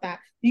think about that?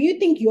 Do you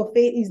think your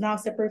faith is now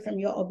separate from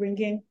your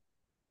upbringing?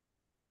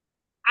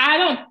 I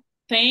don't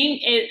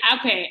think it.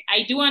 Okay,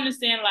 I do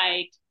understand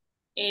like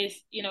is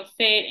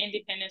faith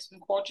independence from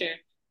culture.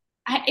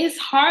 It's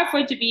hard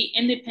for it to be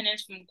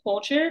independent from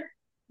culture,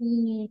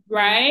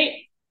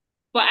 right?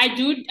 But I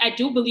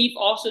do believe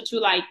also too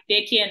like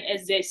they can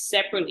exist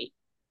separately.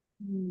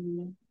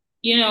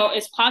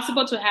 It's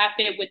possible to have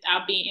it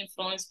without being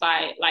influenced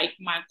by like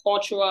my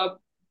cultural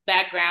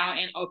background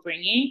and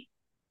upbringing.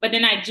 But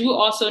then I do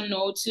also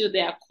know too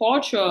that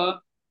culture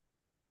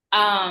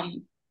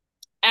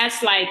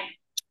as like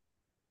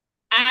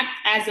act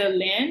as a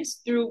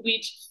lens through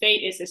which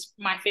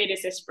my faith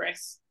is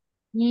expressed.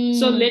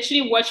 So Mm.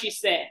 literally what you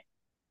said,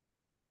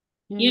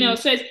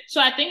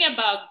 so I think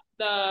about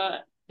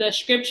the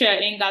scripture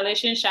in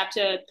Galatians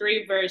chapter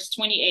 3, verse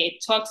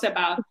 28 talks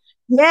about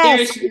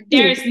Yes.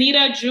 there's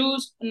neither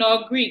Jews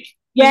nor Greek.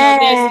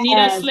 There's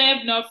neither Yes.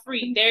 slave nor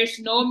free. There's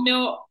no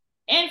male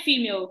and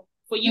female,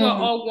 for you are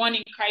all one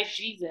in Christ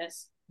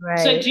Jesus.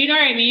 So Right. do you know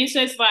what I mean?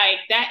 So it's like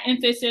that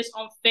emphasis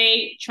on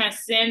faith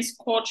transcends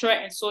cultural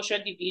and social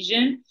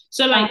division.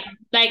 So like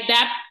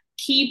that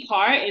key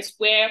part is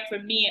where, for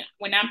me,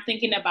 when I'm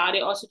thinking about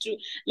it, also too,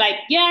 like,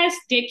 yes,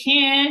 they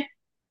can,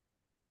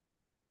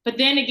 but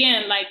then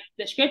again, like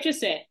the scripture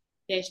said,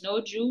 there's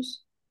no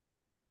Jews,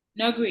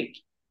 no Greek.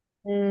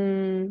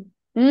 Mm.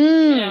 You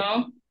Mm.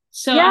 know,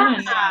 so Yeah. I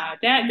don't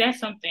know. That's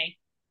something.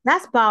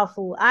 That's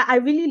powerful. I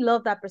really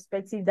love that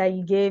perspective that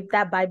you gave,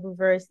 that Bible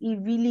verse. It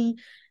really,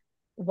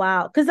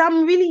 wow. Because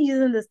I'm really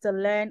using this to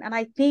learn. And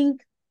I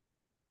think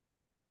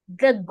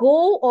the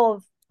goal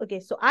of, okay,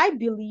 so I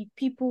believe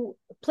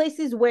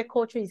places where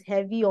culture is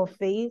heavy on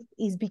faith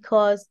is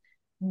because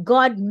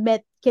God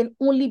can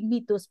only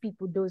meet those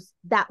people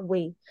that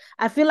way.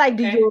 I feel like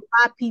the Okay.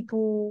 Yoruba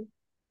people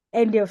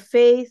and their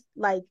faith,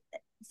 like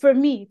for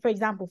me, for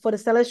example, for the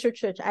Celestial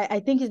Church,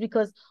 I think it's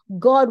because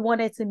God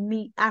wanted to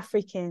meet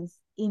Africans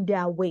in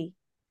their way.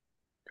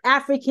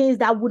 Africans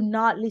that would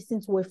not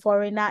listen to a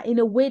foreigner in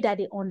a way that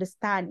they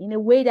understand, in a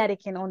way that they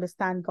can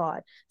understand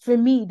God. For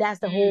me, that's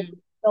the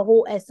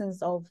whole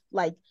essence of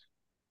like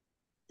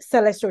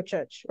Celestial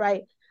Church,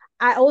 right?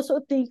 I also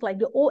think like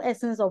the whole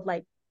essence of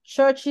like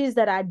churches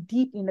that are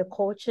deep in the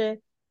culture,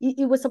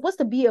 it was supposed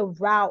to be a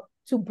route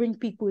to bring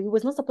people. It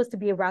was not supposed to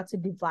be a route to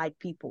divide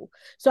people.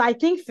 So I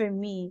think for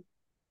me,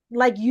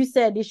 like you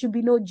said, there should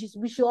be no just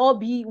we should all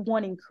be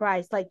one in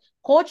Christ. Like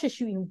culture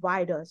should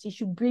invite us, it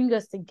should bring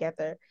us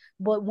together.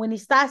 But when it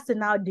starts to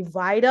now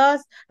divide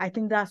us, I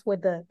think that's where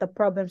the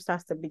problem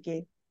starts to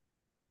begin.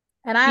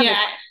 And Yeah. I have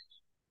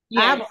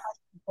Yes. a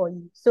question for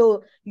you.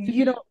 So,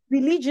 Mhm.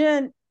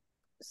 religion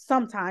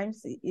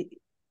sometimes it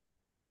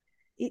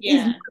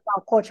is more Yeah.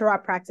 about cultural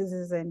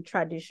practices and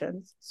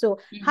traditions. So,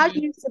 how do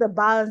Hmm. you see the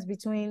balance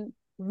between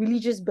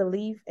religious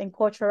belief and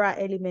cultural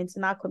elements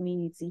in our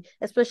community,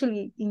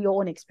 especially in your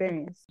own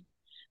experience?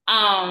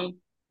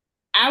 Um,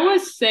 I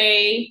would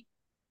say,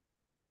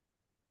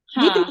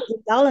 Do you think huh? there's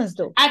a balance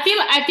though? I feel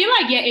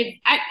like yeah, if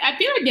I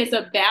feel like there's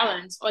a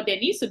balance, or there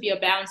needs to be a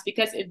balance,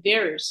 because it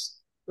varies,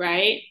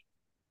 right?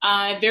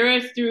 It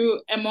varies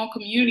through among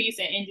communities,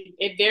 and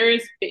it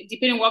varies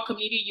depending on what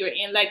community you're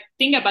in. Like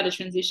think about the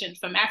transition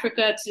from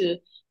Africa to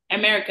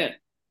America,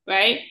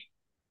 right?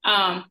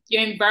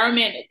 Your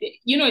environment,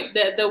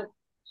 the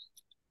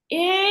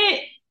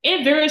it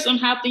it varies on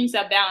how things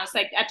are balanced.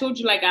 Like I told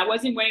you, like I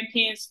wasn't wearing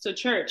pants to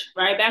church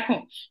right back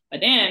home, but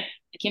then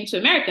I came to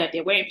America,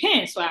 they're wearing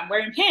pants, so I'm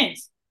wearing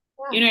pants.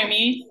 You know what I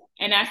mean?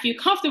 And I feel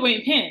comfortable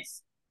in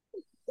pants,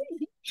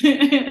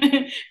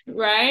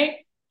 right?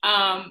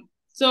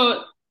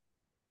 So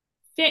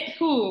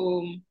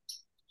who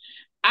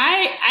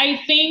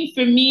I think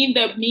for me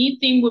the main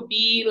thing would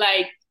be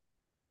like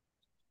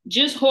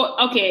just hold.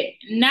 Okay,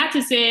 not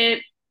to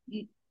say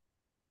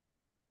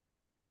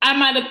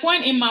I'm at a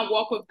point in my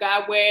walk with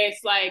God where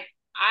it's like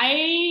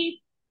I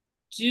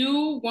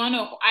do want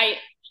to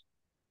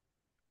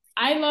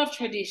I love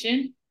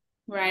tradition,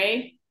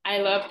 right? I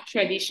love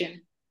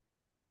tradition,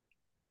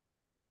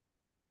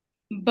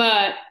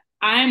 but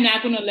I'm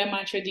not going to let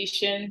my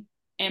tradition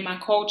and my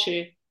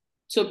culture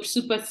to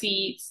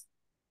supersede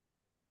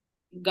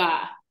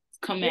God's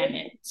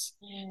commandments.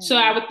 So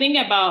I would think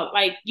about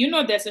like,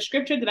 there's a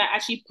scripture that I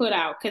actually put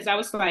out because I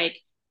was like,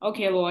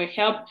 okay, Lord,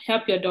 help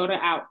your daughter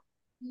out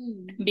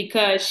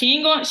because she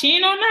ain't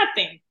know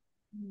nothing.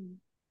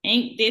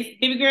 Ain't this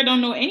baby girl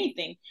don't know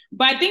anything.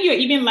 But I think you're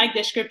even like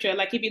the scripture.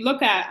 Like if you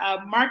look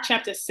at Mark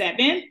chapter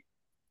 7,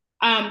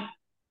 um,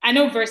 I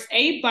know verse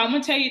 8, but I'm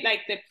gonna tell you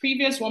like the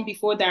previous one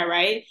before that,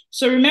 right?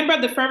 So remember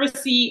the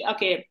Pharisee,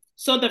 okay.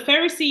 So the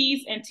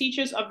Pharisees and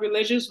teachers of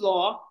religious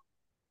law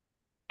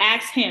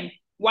asked him,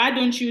 why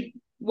don't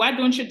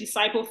your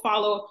disciple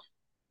follow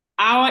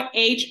our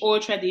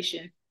age-old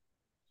tradition?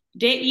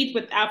 They eat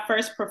without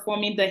first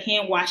performing the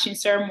hand washing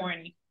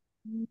ceremony.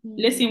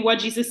 Listen what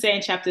Jesus said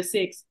in chapter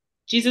 6.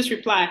 Jesus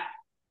replied,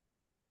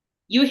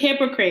 you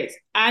hypocrites,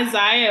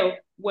 Isaiah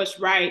was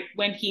right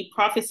when he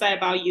prophesied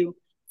about you,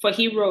 for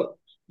he wrote,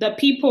 the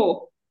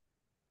people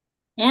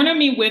honor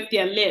me with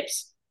their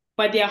lips,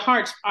 but their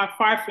hearts are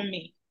far from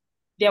me.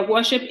 Their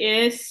worship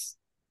is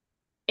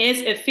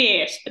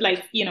affairs,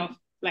 like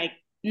like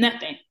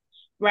nothing,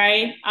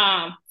 right?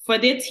 For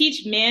they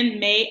teach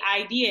man-made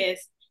ideas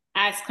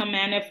as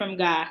commanded from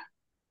God.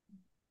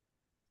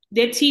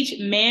 They teach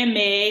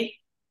man-made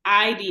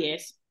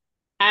ideas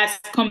as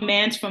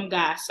commands from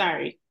God.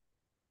 Sorry.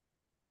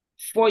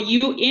 For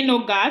you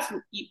know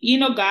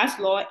God's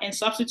law and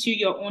substitute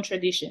your own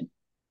tradition.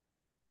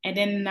 And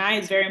then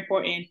 9 is very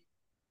important.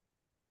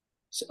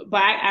 So,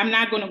 but I'm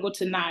not going to go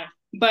to 9.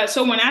 But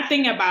so when I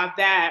think about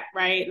that,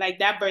 right, like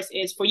that verse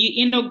is for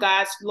you know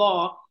God's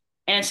law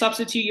and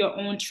substitute your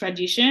own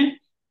tradition.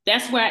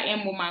 That's where I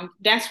am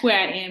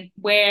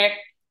where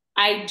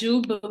I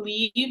do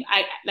believe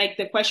I like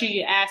the question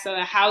you asked,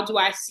 how do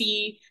I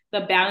see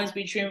the balance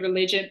between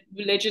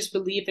religious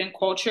belief and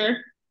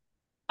culture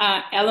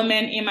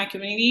element in my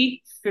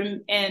community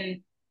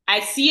and I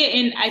see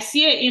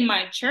it in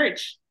my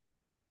church.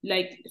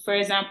 Like, for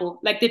example,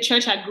 like the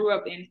church I grew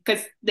up in,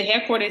 because the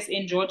headquarters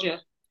in Georgia,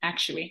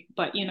 actually,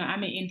 but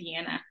I'm in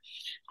Indiana.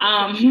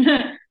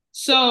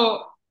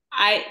 So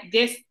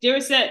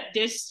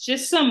there's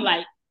just some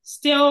like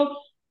still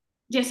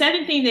there's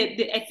certain things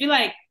that I feel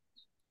like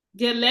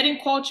they're letting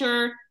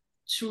culture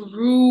to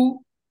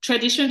rule,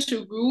 tradition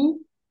to rule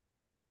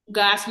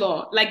God's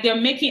law. Like they're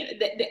making.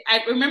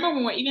 I remember when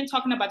we were even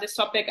talking about this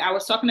topic, I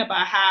was talking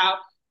about how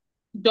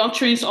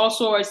doctrines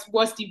also is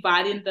what's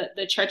dividing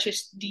the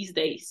churches these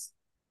days,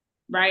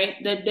 right?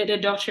 The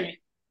doctrine,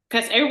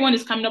 because everyone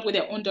is coming up with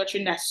their own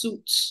doctrine that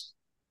suits.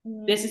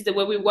 This is the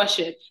way we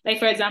worship. Like,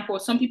 for example,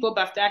 some people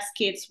baptize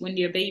kids when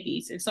they're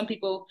babies, and some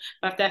people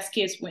baptize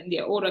kids when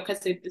they're older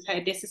because they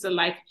decide this is a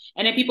life.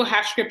 And then people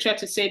have scripture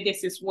to say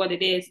this is what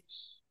it is.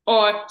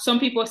 Or some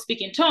people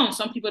speak in tongues,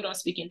 some people don't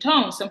speak in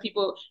tongues, some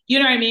people, you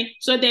know what I mean?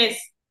 So there's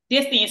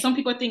this thing. Some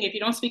people think if you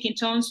don't speak in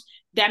tongues,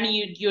 that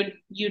means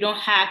you don't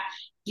have,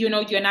 you're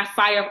not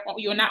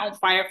on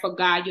fire for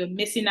God. You're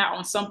missing out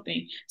on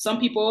something.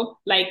 Some people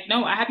like,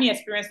 no, I haven't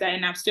experienced that,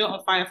 and I'm still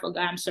on fire for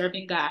God. I'm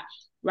serving God.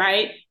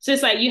 Right? So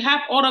it's like you have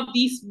all of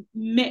these,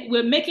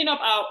 we're making up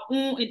our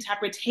own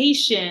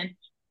interpretation,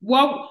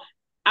 our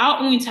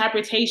own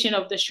interpretation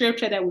of the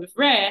scripture that we've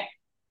read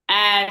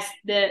as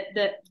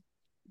the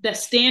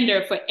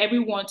standard for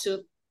everyone to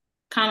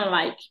kind of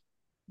like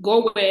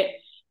go with,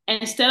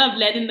 instead of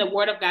letting the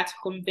word of God to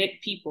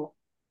convict people.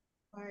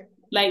 Right.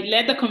 Like,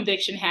 let the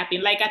conviction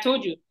happen. Like I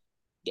told you,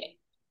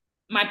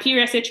 my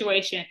period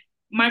situation,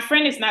 my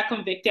friend is not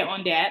convicted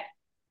on that.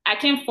 I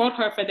can't fault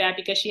her for that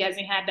because she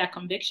hasn't had that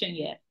conviction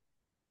yet.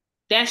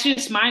 That's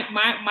just my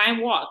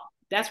walk.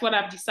 That's what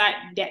I've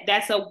decided.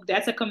 That's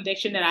a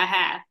conviction that I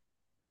have.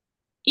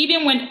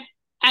 Even when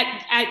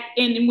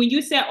and when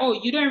you say, oh,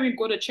 you don't even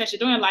go to church, you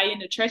don't allow you in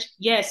the church.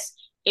 Yes,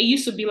 it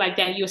used to be like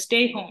that. You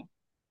stay home.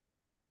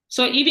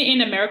 So even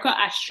in America,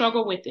 I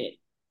struggle with it.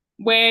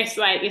 Where it's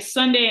like it's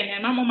Sunday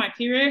and I'm on my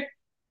period.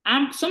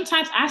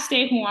 Sometimes I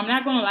stay home. I'm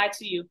not gonna lie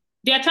to you.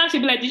 There are times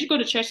you'll be like, did you go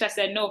to church? I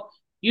said no.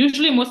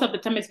 Usually, most of the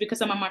time, it's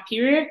because I'm on my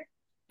period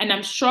and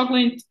I'm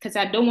struggling because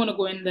I don't want to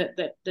go in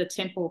the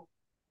temple.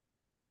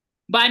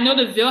 But I know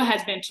the veil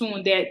has been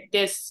torn.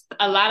 There's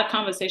a lot of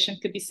conversation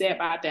could be said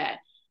about that.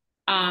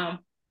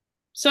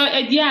 So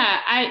yeah,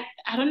 I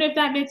don't know if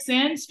that makes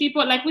sense.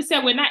 People, like we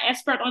said, we're not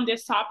expert on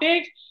this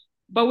topic,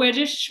 but we're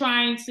just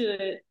trying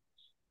to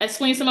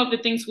explain some of the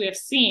things we have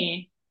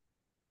seen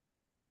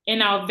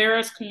in our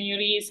various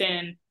communities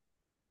and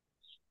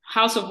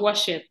house of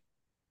worship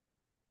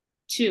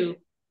too.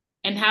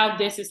 And how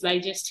this is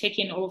like just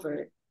taking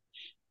over.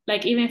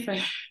 Like even for,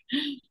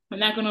 I'm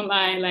not gonna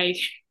lie, like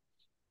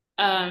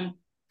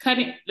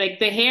cutting, like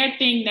the hair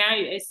thing now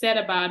is said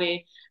about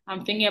it.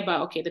 I'm thinking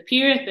about, okay, the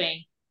period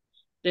thing,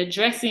 the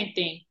dressing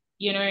thing,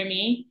 you know what I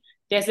mean?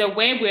 There's a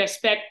way we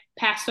expect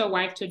pastor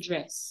wife to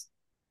dress.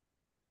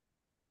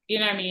 You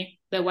know what I mean?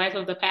 The wife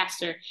of the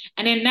pastor.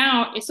 And then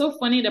now it's so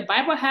funny, the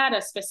Bible had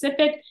a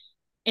specific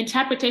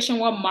interpretation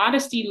what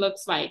modesty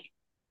looks like.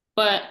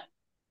 But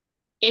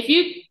if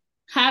you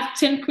have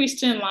 10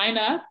 Christians lined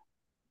up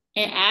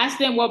and ask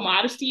them what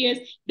modesty is,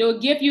 they'll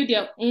give you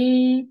their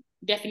own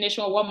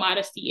definition of what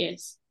modesty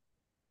is.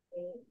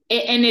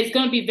 And it's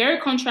going to be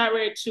very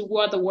contrary to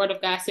what the word of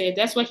God said.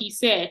 That's what he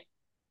said.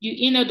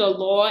 You honor the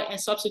law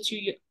and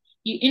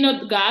you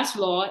honor God's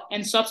law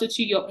and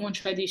substitute your own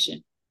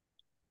tradition.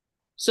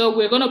 So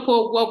we're going to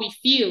put what we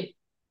feel.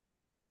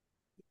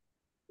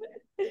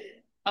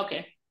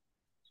 Okay.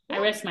 I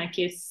rest my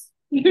case.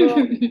 No,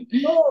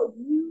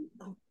 you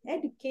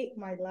educate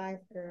my life,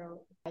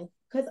 girl.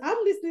 Because I'm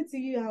listening to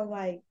you, I'm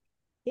like,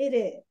 hit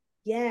it.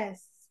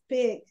 Yes,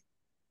 speak.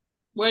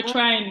 We're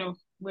trying, no.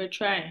 We're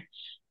trying.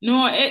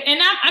 No, and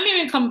I'm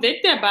even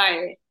convicted by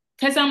it.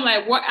 Because I'm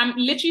like, what? I'm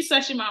literally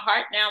searching my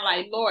heart now,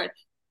 like, Lord,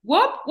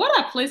 what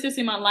are places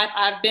in my life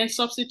I've been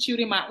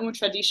substituting my own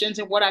traditions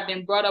and what I've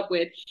been brought up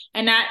with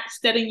and not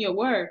studying your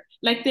word?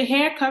 Like the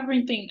hair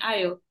covering thing,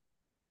 Ayo.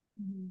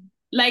 Mm-hmm.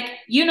 Like,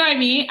 you know what I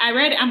mean?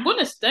 I'm going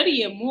to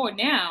study it more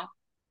now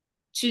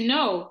to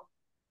know.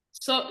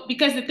 So,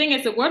 because the thing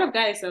is, the word of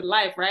God is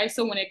alive, right?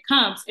 So when it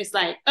comes, it's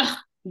like,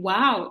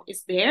 wow,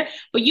 it's there.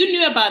 But you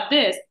knew about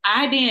this.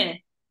 I didn't.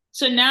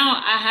 So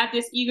now I have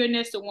this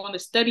eagerness to want to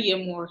study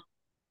it more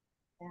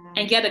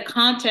and get the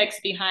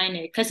context behind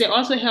it. Because it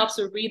also helps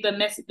to read the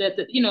message,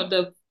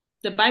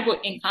 the Bible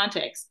in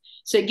context.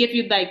 So it gives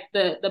you like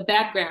the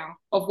background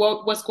of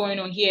what's going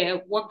on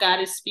here, what God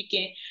is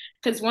speaking.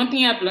 Because one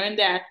thing I've learned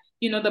that,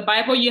 the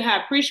Bible, you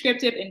have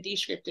prescriptive and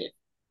descriptive.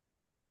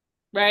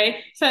 Right?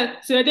 So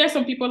there's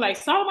some people like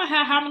Solomon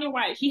had how many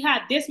wives? He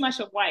had this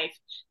much of wife.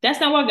 That's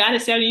not what God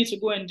is telling you to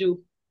go and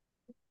do.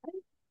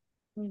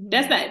 Mm-hmm.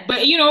 That's not,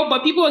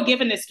 but people are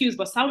giving an excuse,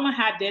 but Solomon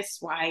had this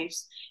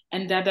wives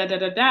and da da da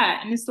da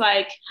da. And it's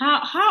like,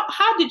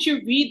 how did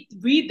you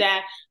read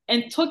that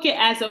and took it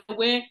as a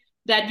way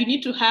that you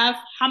need to have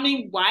how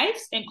many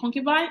wives and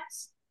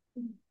concubines?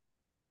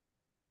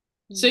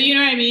 So you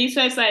know what I mean?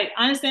 So it's like,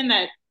 understand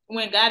that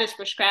when God is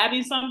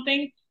prescribing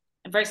something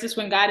versus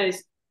when God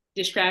is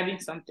describing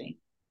something.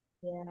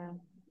 Yeah.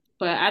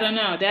 But I don't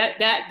know.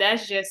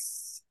 That's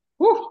just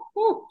whoo,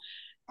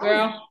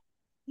 girl.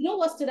 You know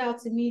what stood out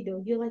to me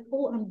though? You're like,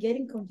 oh, I'm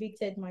getting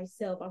convicted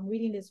myself. I'm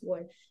reading this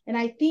word. And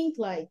I think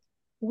like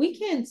we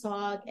can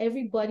talk,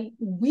 everybody,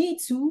 we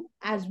too,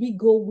 as we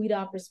go with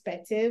our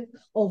perspective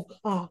of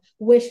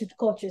where should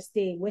culture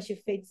stay, where should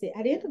faith stay.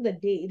 At the end of the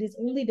day, it is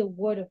only the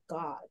word of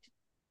God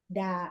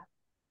that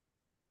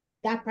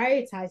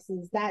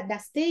prioritizes,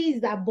 that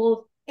stays above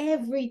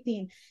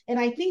everything. And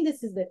I think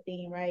this is the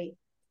thing, right?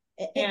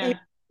 And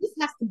this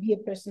has to be a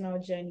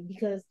personal journey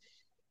because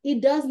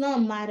it does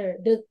not matter.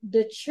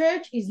 The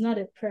church is not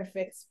a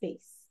perfect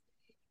space.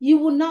 You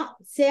will not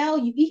tell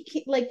you,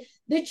 like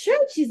the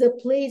church is a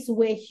place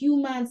where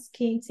humans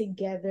came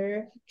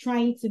together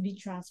trying to be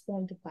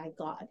transformed by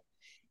God.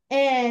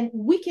 And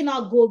we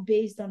cannot go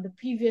based on the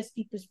previous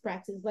people's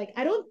practice. Like,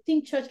 I don't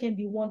think church can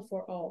be one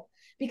for all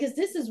because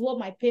this is what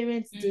my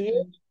parents did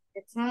at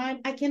the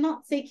time. I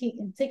cannot take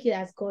it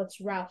as God's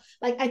route.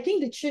 Like, I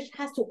think the church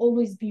has to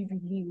always be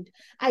renewed.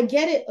 I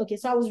get it. Okay,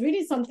 so I was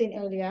reading something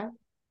earlier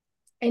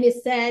and it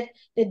said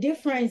the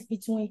difference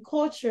between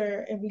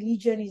culture and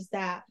religion is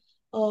that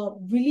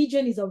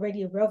religion is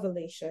already a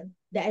revelation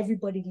that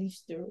everybody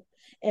lives through.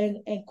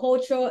 And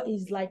culture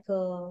is like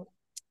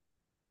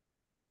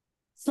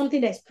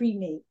something that's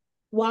pre-made,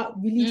 while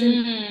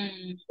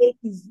religion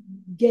is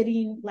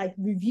getting like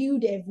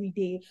reviewed every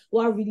day,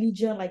 while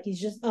religion like is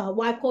just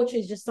while culture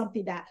is just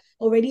something that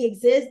already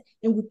exists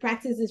and we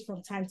practice this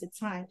from time to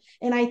time.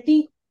 And I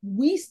think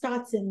we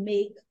start to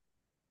make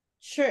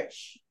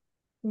church,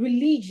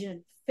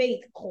 religion,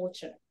 faith,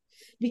 culture,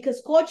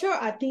 because culture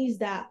are things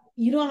that,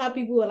 you know how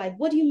people are like,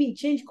 what do you mean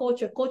change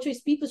culture? Culture is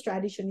people's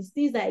tradition. It's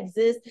things that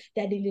exist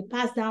that they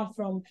pass down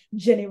from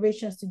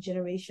generations to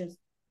generations.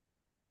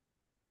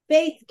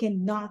 Faith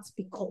cannot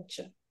be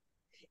culture.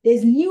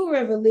 There's new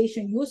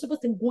revelation. You're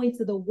supposed to go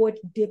into the word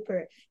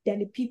deeper than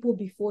the people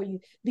before you,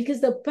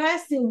 because the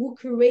person who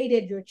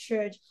created your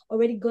church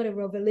already got a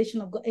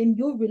revelation of God, and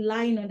you're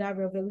relying on that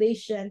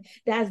revelation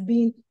that's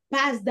been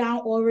passed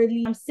down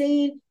orally. I'm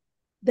saying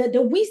that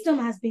the wisdom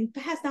has been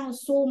passed down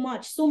so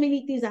much, so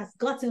many things has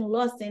gotten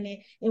lost in it,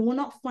 and we're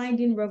not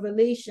finding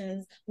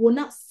revelations. We're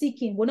not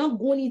seeking. We're not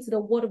going into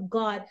the word of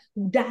God,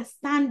 that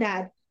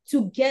standard,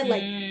 to get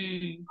like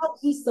how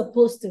he's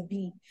supposed to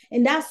be.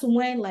 And that's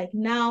when like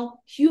now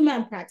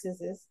human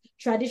practices,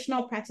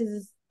 traditional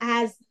practices,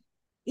 as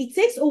it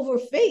takes over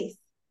faith.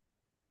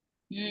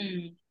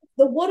 The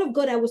word of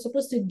God that we're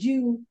supposed to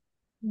do,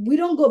 we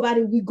don't go by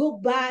it. We go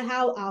by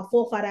how our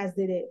forefathers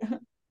did it.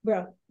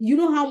 Bro, you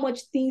know how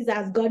much things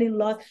has gotten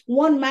lost.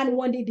 One man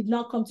one day did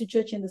not come to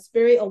church in the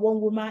spirit, or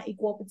one woman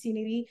equal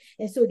opportunity,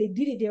 and so they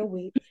did it their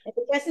way. And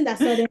the person that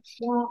saw them,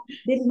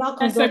 they did not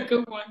consult. That's a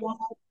good one.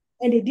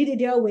 And they did it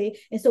their way.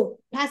 And so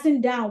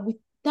passing down, we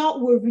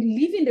thought we're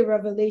reliving the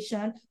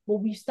revelation, but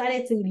we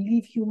started to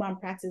leave human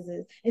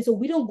practices. And so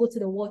we don't go to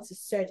the world to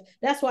search.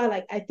 That's why,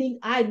 like, I think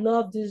I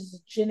love this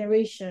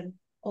generation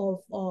of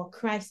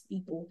Christ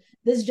people,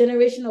 this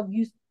generation of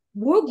youth.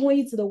 We're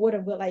going to the word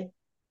of God. Like,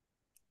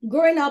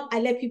 growing up, I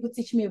let people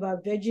teach me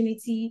about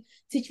virginity,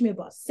 teach me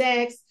about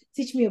sex,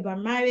 teach me about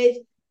marriage.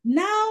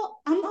 Now,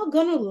 I'm not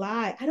gonna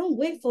lie, I don't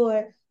wait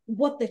for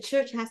what the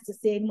church has to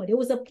say anymore. There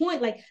was a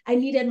point like I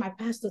needed my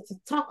pastor to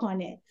talk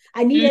on it.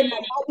 I needed my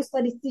Bible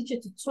study teacher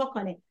to talk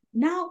on it.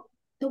 Now,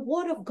 the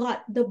word of God,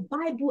 the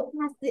Bible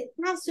has the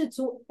answer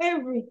to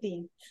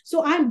everything.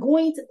 So I'm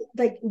going to,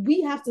 like,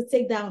 we have to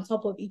take that on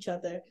top of each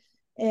other.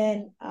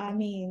 And I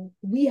mean,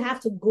 we have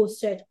to go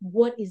search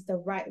what is the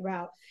right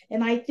route.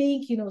 And I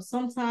think, you know,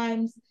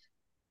 sometimes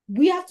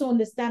we have to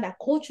understand that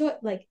culture,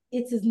 like,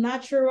 it is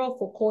natural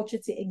for culture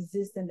to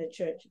exist in the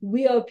church.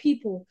 We are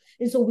people,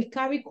 and so we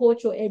carry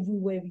culture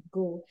everywhere we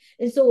go.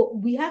 And so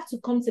we have to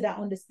come to that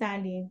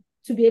understanding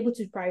to be able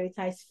to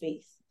prioritize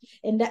faith.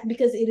 And that,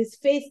 because it is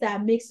faith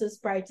that makes us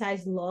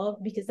prioritize love,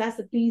 because that's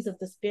the things of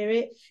the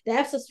spirit, that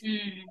helps us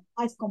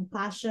prioritize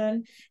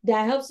compassion,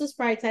 that helps us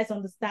prioritize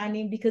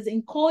understanding. Because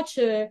in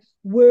culture,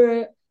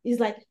 where is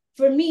like,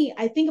 for me,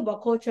 I think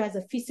about culture as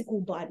a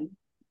physical body.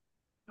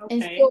 Okay.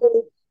 And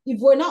so if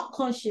we're not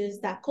conscious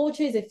that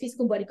culture is a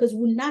physical body, because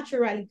we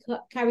naturally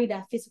carry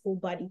that physical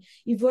body,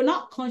 if we're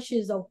not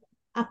conscious of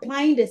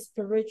applying the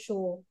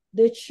spiritual,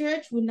 the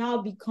church will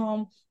now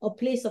become a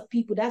place of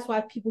people. That's why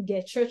people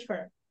get church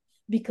hurt,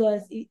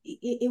 because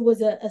it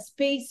was a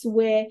space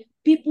where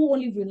people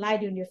only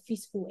relied on their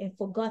physical and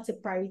forgot to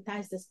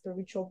prioritize the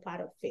spiritual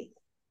part of faith.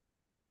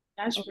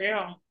 That's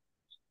real.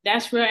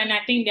 That's real. And I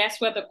think that's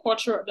where the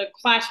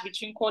clash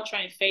between culture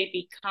and faith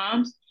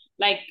becomes,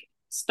 like,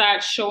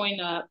 start showing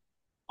up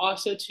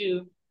also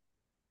too,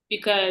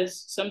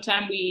 because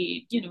sometimes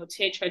we,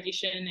 take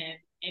tradition and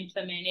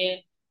implement it,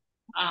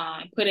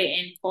 put it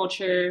in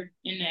culture,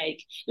 and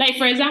like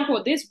for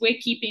example, this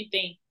waykeeping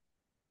thing.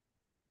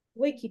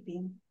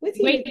 Wakekeeping.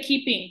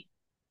 Wakekeeping.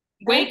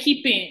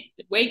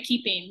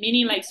 Wakekeeping,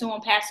 meaning like someone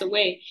passed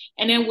away,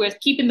 and then we're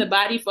keeping the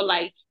body for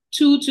like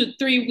 2 to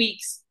 3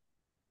 weeks.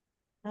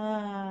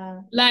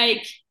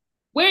 Like,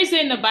 where is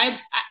it in the Bible?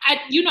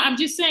 I'm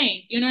just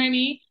saying, you know what I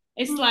mean?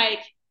 It's like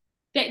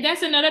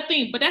that's another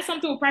thing, but that's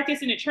something we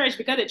practice in the church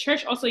because the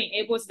church also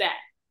enables that.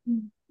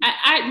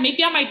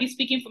 Maybe I might be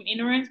speaking from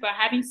ignorance, but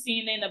having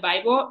seen it in the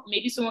Bible,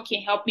 maybe someone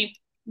can help me.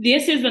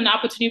 This is an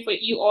opportunity for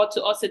you all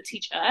to also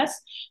teach us.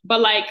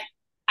 But like,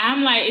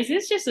 I'm like, is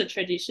this just a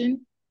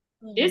tradition?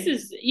 This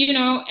is,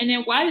 and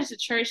then why is the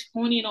church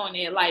honing on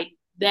it like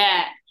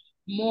that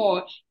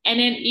more? And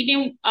then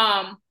even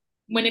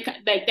when it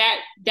like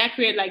that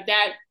create like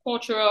that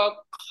cultural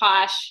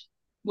clash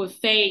with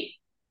faith,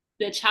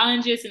 the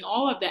challenges and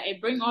all of that,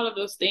 it bring all of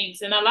those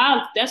things. And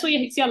that's why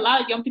you see a lot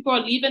of young people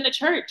are leaving the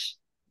church.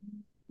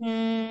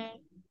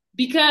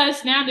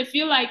 Because now they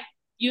feel like,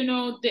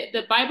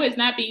 the Bible is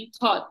not being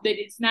taught, that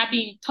it's not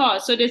being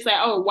taught. So it's like,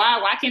 oh,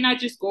 wow, why can't I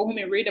just go home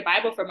and read the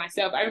Bible for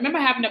myself? I remember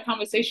having a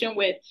conversation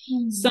with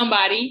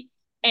somebody,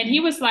 and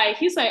he's like,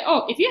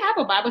 oh, if you have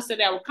a Bible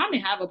study, I will come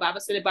and have a Bible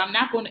study, but I'm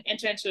not going to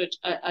enter into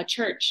a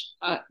church,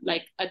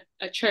 like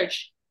a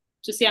church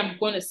to say I'm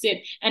going to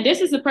sit. And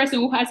this is a person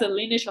who has a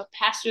lineage of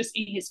pastors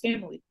in his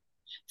family.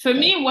 For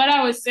me, what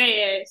I would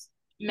say is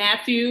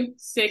Matthew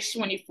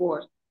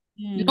 6:24.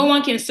 No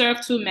one can serve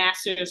two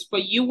masters, for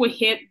you will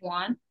hate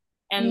one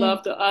and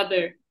love the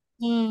other.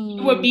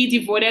 You will be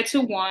devoted to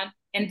one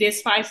and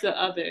despise the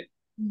other.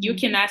 You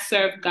cannot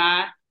serve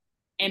God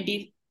and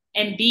be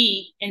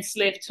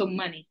enslaved to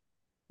money.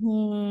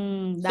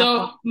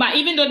 So,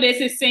 even though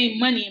this is saying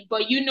money,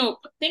 but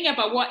think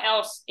about what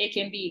else it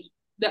can be.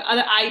 The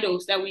other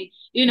idols that we,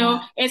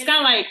 it's kind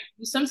of like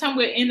sometimes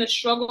we're in the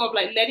struggle of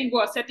like letting go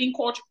of certain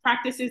culture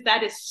practices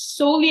that is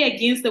solely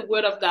against the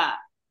word of God.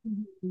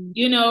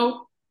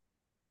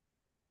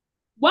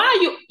 Why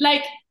are you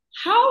like,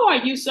 how are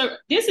you serving?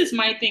 This is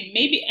my thing.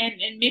 Maybe,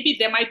 and maybe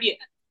there might be,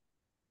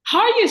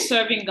 how are you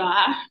serving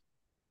God?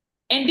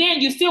 And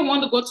then you still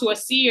want to go to a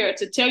seer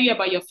to tell you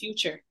about your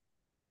future.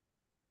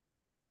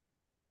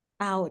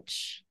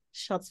 Ouch.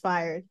 Shots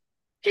fired.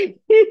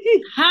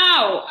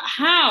 How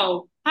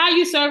are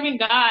you serving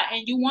God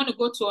and you want to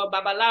go to a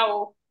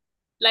babalao,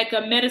 like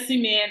a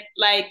medicine man,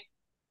 like,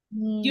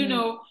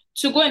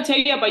 to go and tell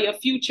you about your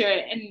future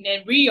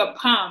and read your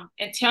palm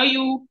and tell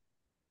you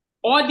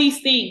all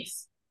these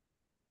things.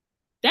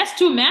 That's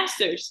two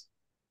masters.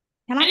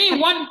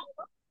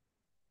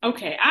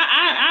 Okay,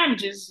 I'm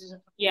just,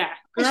 yeah.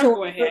 Girl,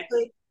 go ahead.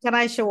 Can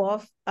I show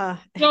off?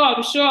 Show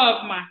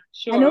off, ma.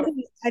 Sure.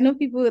 I know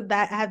people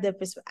that have their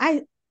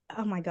perspective.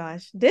 Oh my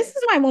gosh, this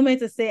is my moment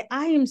to say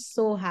I am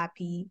so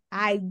happy.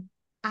 I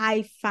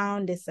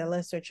found the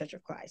Celestial Church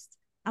of Christ.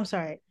 I'm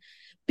sorry,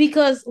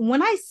 because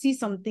when I see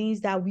some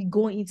things that we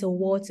go into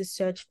war to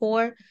search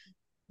for,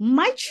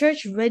 my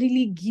church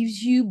readily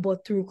gives you,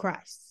 but through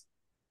Christ.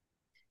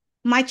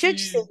 My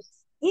church says,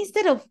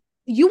 instead of,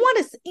 you want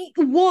to see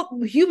what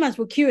humans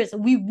were curious,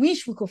 we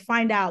wish we could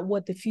find out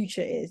what the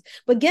future is.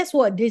 But guess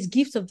what? There's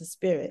gifts of the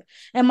Spirit.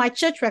 And my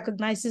church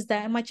recognizes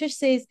that. And my church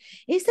says,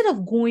 instead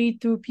of going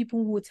through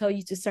people who will tell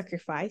you to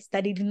sacrifice,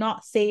 that they do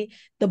not say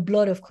the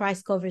blood of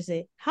Christ covers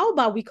it. How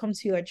about we come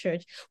to your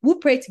church? We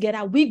pray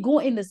together. We go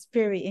in the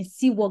Spirit and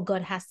see what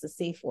God has to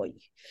say for you.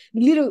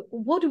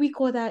 What do we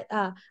call that?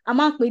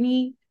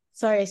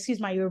 Sorry, excuse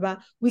my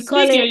Yoruba. We call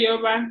it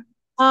Yoruba.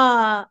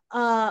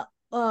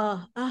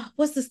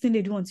 What's this thing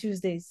they do on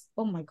Tuesdays?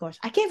 Oh my gosh,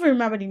 I can't even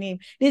remember the name.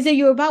 There's a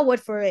Yoruba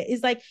word for it.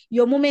 It's like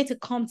your moment to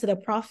come to the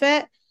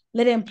prophet,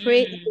 let them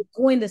pray, they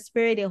go in the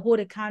Spirit, they hold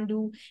a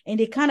candle, and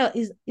they kind of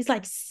it's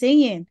like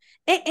singing.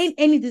 And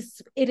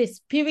it is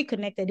spirit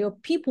connected. There are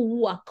people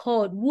who are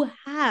called, who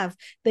have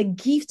the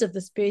gift of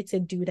the Spirit to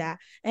do that.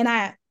 And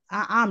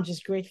I'm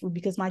just grateful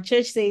because my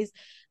church says,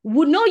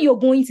 we know you're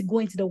going to go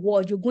into the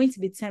world, you're going to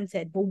be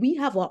tempted, but we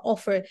have an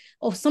offer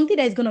of something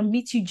that is going to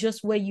meet you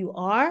just where you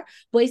are.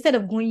 But instead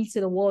of going into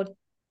the world,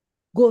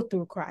 go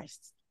through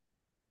Christ.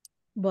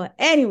 But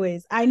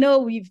anyways, I know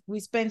we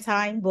spent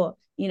time, but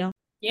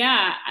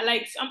yeah,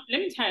 let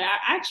me tell you,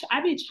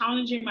 I be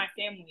challenging my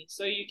family,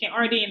 so you can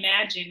already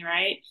imagine,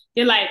 right?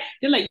 They're like,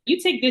 you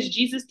take this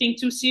Jesus thing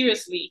too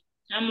seriously.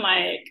 I'm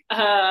like,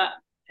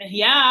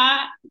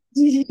 yeah.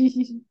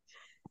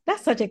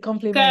 That's such a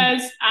compliment.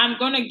 Because I'm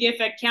gonna give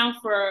account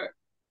for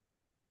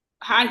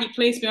how he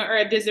placed me on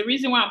earth. There's a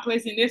reason why I'm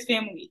placed in this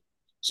family.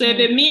 So if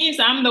it means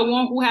I'm the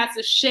one who has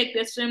to shake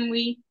this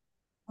family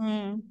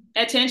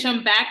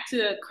attention back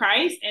to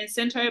Christ and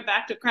center it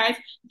back to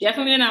Christ,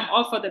 definitely I'm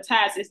all for the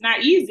task. It's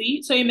not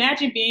easy. So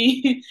imagine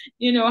being,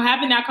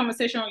 having that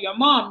conversation with your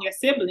mom, your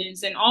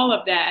siblings, and all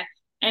of that,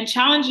 and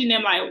challenging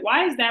them like,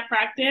 why is that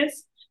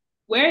practice?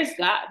 Where is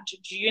God?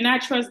 Do you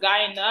not trust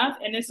God enough?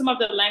 And then some of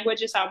the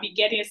languages I'll be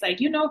getting, it's like,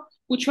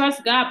 we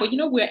trust God, but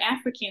we're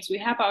Africans. We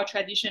have our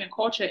tradition and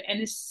culture.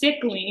 And it's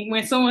sickening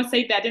when someone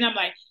say that. Then I'm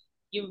like,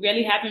 you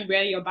really haven't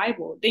read your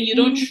Bible. Then you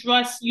don't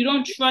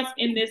trust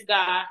in this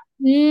God.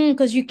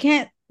 Because you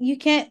can't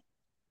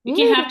You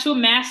can't have two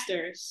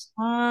masters.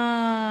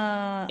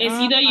 It's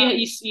either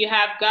you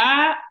have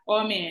God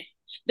or man.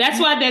 That's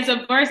why there's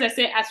a verse that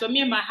says, "As for me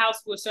and my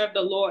house, will serve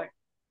the Lord,"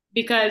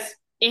 because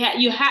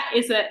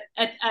it's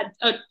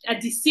a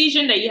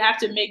decision that you have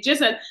to make.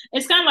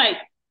 It's kind of like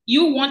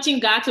you wanting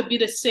God to be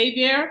the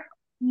savior,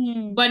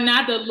 but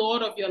not the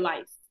Lord of your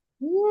life.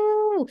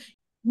 Ooh.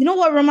 You know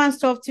what Romans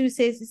 12:2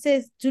 says? It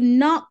says, "Do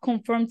not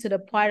conform to the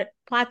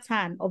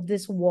pattern of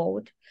this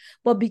world,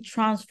 but be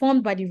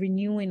transformed by the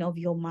renewing of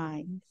your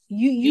mind."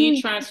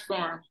 Be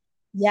transformed.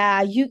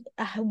 Yeah,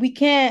 we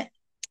can't.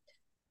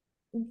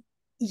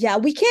 Yeah,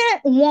 we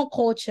can't want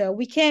culture.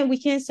 We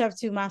can't serve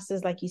two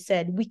masters, like you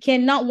said. We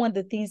cannot want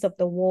the things of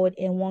the world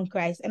and want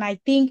Christ. And I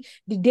think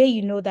the day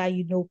you know that,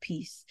 you know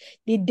peace.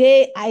 The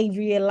day I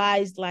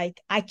realized, like,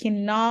 I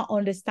cannot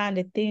understand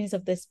the things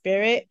of the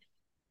spirit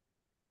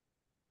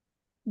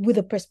with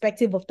the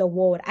perspective of the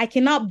world. I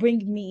cannot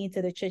bring me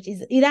into the church.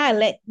 It's either I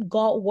let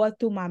God work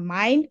through my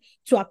mind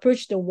to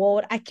approach the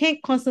world. I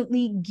can't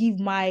constantly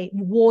give my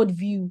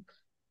worldview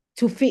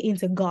to fit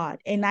into God.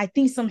 And I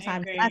think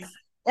sometimes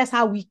that's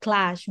how we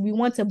clash. We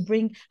want to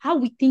bring how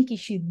we think it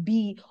should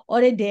be,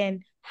 other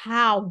than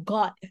how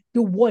God,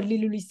 the word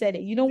literally said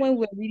it. You know, when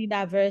we're reading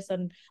that verse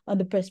on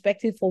the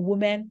perspective for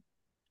women.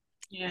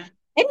 Yeah.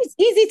 And it's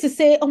easy to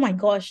say, oh my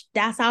gosh,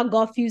 that's how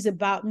God feels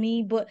about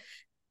me. But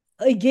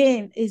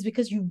again, it's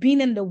because you've been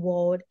in the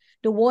world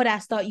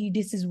has taught you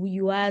this is who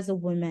you are as a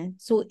woman.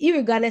 So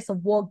irregardless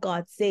of what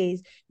God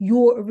says, you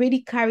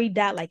already carry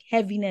that like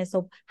heaviness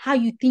of how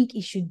you think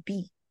it should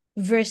be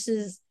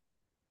versus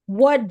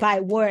word by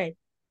word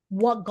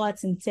what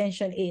God's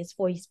intention is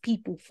for his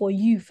people, for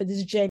you, for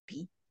this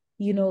journey.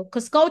 You know,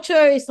 because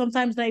culture is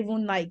sometimes not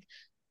even like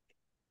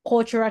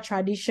cultural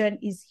tradition,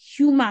 is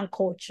human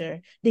culture,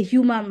 the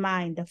human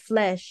mind, the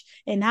flesh,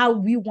 and how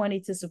we want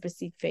it to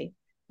supersede faith.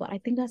 But I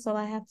think that's all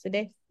I have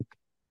today.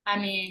 I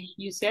mean,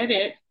 you said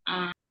it.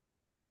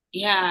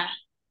 Yeah.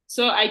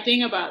 So I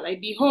think about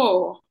like,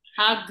 behold,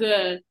 how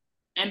good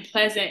and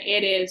pleasant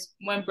it is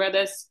when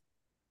brothers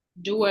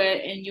do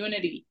it in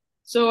unity.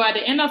 So at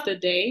the end of the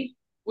day,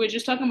 we're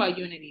just talking about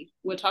unity.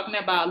 We're talking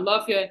about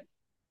love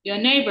your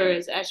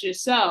neighbors as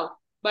yourself.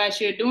 But as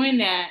you're doing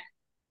that,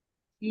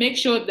 make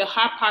sure the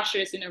heart posture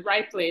is in the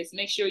right place.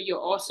 Make sure you're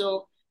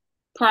also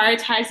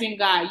prioritizing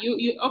God.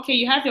 You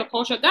have your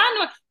culture. God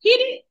knows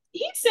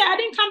he said, I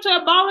didn't come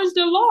to abolish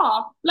the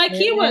law. Like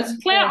he was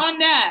clear on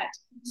that.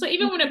 So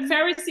even when the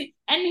Pharisee,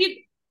 and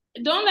he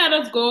don't let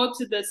us go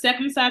to the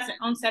circumcised and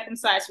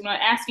uncircumcised, we're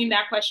not asking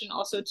that question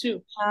also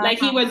too. Like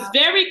he was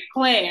very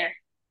clear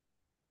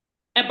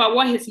about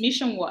what his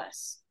mission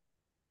was.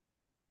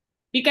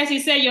 Because he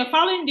said, you're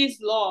following this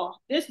law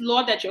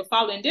that you're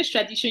following, this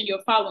tradition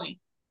you're following.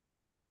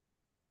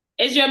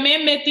 It's your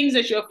man-made things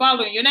that you're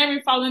following. You're not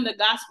even following the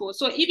gospel.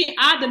 So even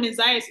the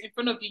Messiah is in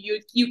front of you,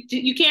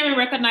 you can't even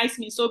recognize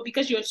me. So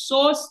because you're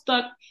so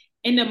stuck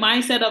in the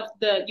mindset of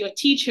your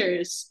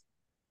teachers,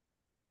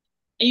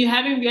 and you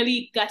haven't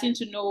really gotten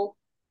to know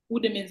who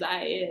the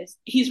Messiah is,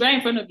 he's right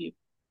in front of you.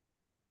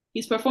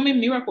 He's performing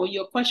miracle.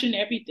 You're questioning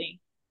everything.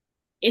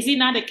 Is he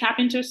not the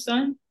carpenter's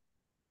son?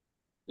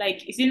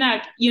 Like, is he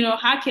not,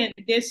 how can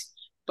this,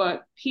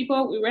 but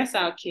people, we rest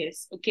our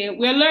kids, okay?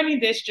 We're learning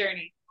this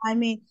journey. I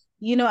mean,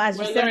 as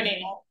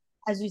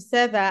you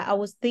said that, I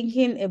was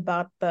thinking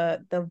about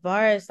the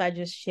verse I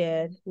just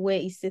shared where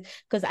he said,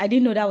 because I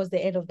didn't know that was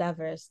the end of that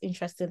verse,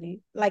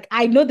 interestingly. Like,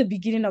 I know the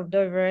beginning of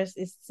the verse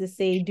is to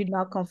say, do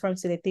not conform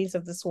to the things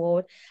of this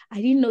world. I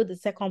didn't know the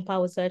second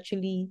part was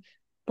actually,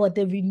 but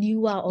the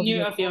renewal of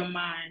your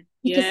mind.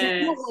 Because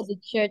it's not what the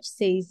church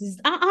says.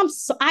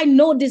 I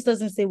know this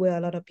doesn't say well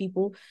a lot of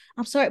people.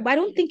 I'm sorry, but I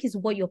don't think it's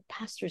what your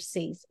pastor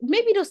says.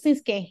 Maybe those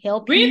things can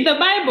help you. Read the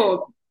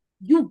Bible.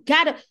 You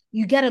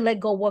gotta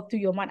let God work through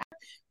your mind.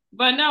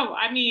 But no,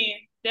 I mean,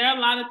 there are a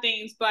lot of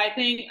things, but I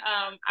think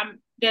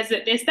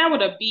they start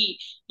with a B.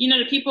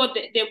 The people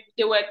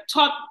they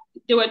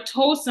were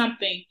told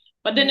something,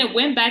 but then they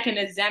went back and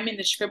examined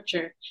the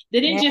scripture. They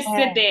didn't just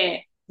sit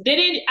there. They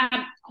didn't.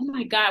 Oh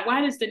my God,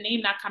 why is the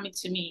name not coming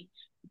to me?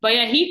 But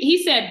yeah,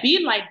 he said,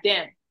 be like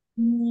them.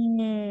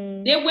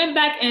 They went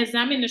back and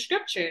examined the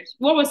scriptures.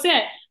 What was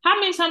said? How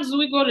many times do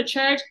we go to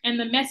church and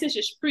the message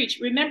is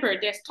preached? Remember,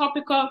 there's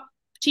topical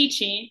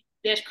teaching,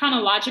 there's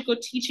chronological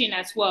teaching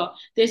as well.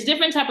 There's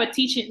different type of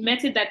teaching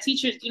method that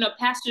teachers,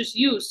 pastors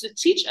use to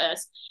teach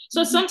us.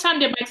 So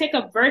sometimes they might take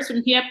a verse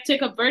from here,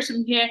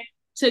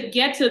 to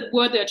get to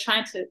where they're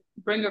trying to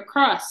bring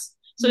across.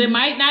 So they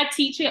might not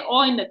teach it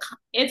all in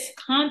its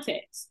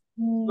context.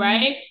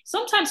 Right?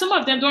 Sometimes some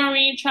of them don't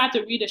really try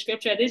to read the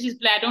scripture. They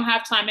just like, I don't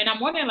have time. And I'm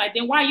wondering, like,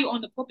 then why are you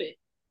on the pulpit?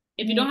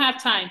 If you don't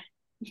have time,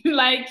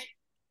 like,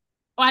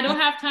 I don't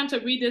have time to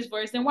read this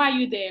verse, then why are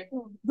you there?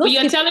 But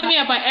you're telling me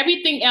about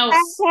everything else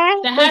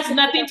that has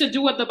nothing to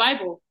do with the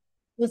Bible.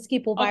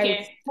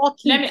 Okay.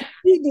 Let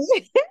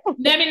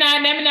me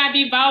not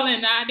be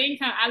violent.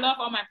 I love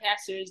all my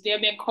pastors. They've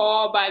been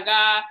called by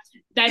God.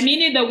 That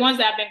meaning the ones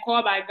that have been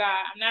called by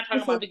God. I'm not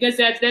talking about, because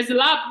there's a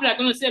lot of people that are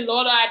going to say,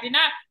 Lord, I did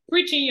not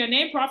preach in your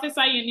name,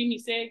 prophesy your name. He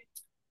said,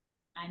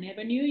 I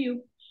never knew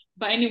you.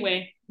 But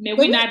anyway, may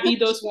we not be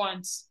those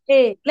ones.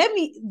 Hey, let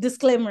me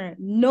disclaimer.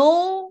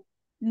 No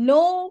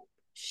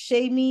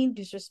shaming,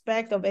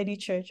 disrespect of any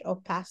church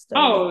or pastor.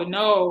 Oh,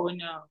 no.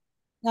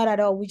 Not at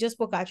all. We just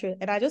spoke our truth.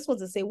 And I just want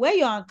to say, wear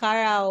your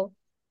Ankara,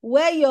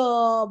 wear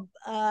your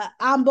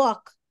ambok,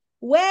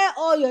 wear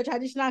all your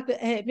traditional.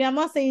 I'm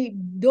not saying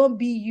don't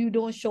be you,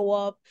 don't show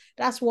up.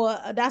 That's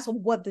what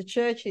the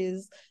church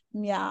is.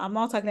 Yeah, I'm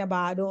not talking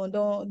about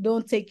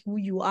don't take who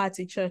you are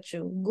to church.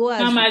 Go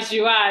as Come you as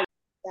you are.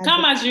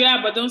 Come as you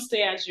are, but don't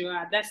stay as you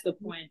are. That's the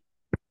point.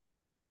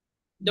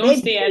 Don't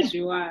stay as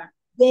you are.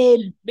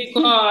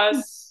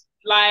 Because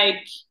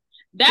like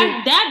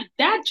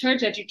that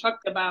church that you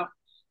talked about,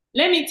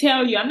 let me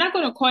tell you, I'm not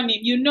going to call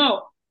name.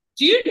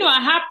 Do you know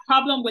I have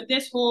problem with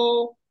this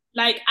whole,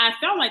 like, I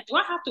felt like, do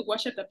I have to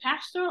worship the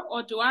pastor or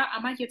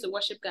am I here to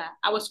worship God?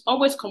 I was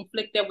always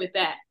conflicted with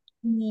that.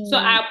 So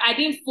I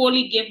didn't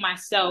fully give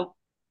myself.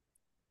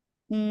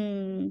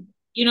 I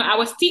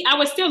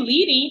was still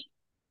leading,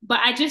 but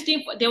I just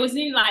didn't, there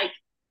wasn't like,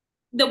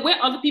 the way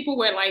other people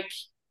were like,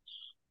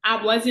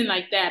 I wasn't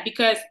like that.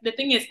 Because the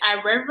thing is,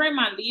 I reverend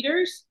my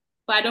leaders,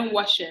 but I don't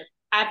worship.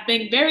 I've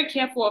been very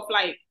careful of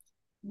like,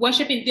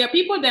 worshiping. There are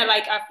people that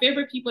like are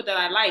favorite people that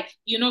I like.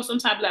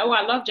 Sometimes like, oh,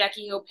 I love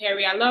Jackie Hill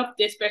Perry. I love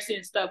this person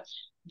and stuff.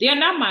 They're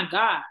not my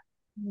God.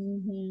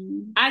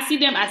 I see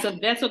them as a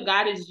vessel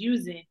God is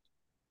using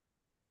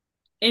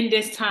in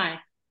this time,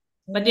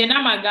 but they're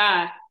not my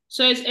God.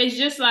 So it's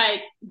just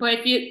like, but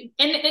if you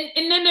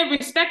and then the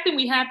respect that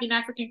we have in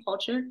African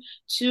culture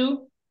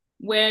too,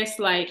 where it's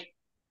like,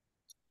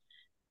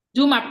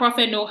 do my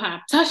prophet no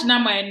harm, touch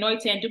not my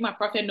anointing, and do my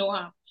prophet no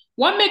harm.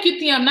 What make you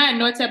think I'm not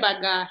anointed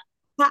by God?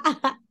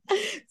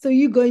 So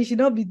you should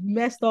not be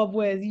messed up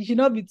with. You should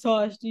not be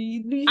touched.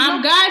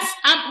 I'm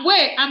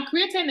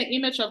creating the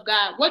image of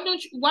God.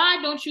 Why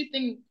don't you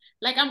think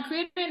like I'm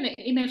creating the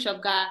image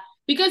of God?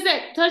 Because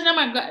that touch not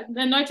my God,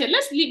 the anointed.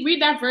 Let's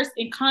read that verse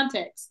in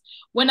context.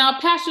 When our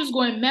pastors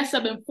go and mess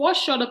up and fall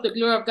short of the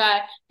glory of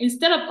God,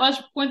 instead of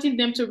us pointing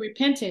them to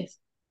repentance,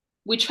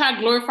 we try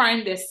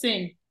glorifying their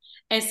sin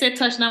and say,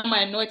 touch not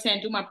my anointed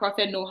and do my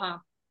prophet no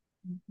harm.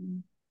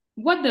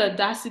 What the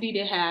audacity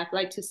they have,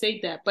 like, to say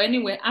that. But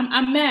anyway,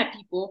 I'm mad,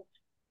 people.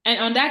 And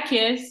on that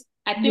case,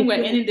 I think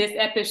we're ending this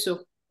episode.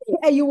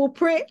 And you will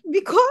pray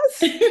because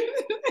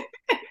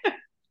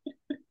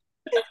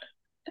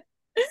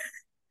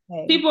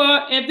people,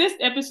 if this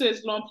episode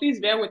is long, please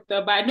bear with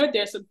us. But I know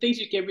there's some things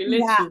you can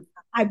relate to.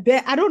 I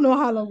bet. I don't know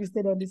how long we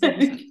stayed on this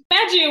episode.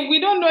 Imagine we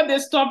don't know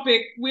this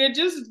topic. We're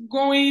just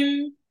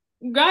going.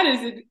 God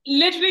is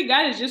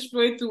just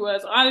flowing through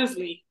us,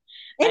 honestly.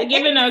 And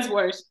giving us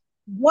words.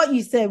 What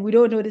you said, we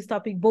don't know this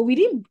topic, but we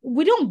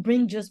don't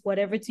bring just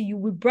whatever to you.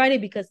 We brought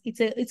it because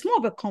it's more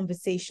of a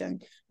conversation.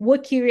 We're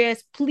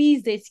curious.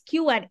 Please, there's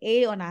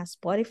Q&A on our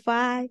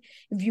Spotify.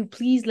 If you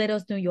please let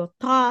us know your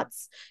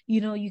thoughts.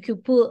 You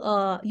could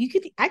you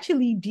could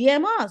actually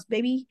DM us,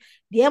 baby.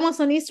 DM us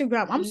on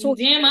Instagram. I'm so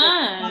DM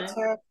us.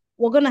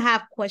 We're gonna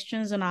have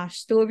questions on our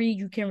story.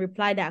 You can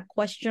reply that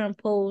question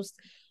post.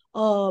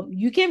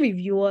 You can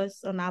review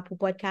us on Apple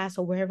Podcasts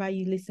or wherever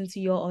you listen to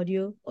your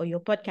audio or your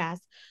podcast.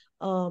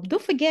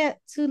 Don't forget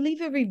to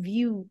leave a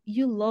review.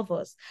 You love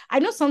us. I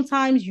know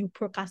sometimes you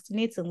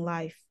procrastinate in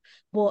life,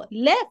 but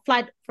let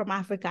Flight from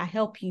Africa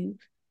help you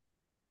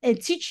and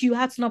teach you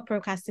how to not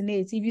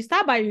procrastinate. If you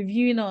start by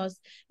reviewing us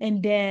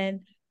and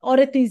then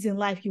other things in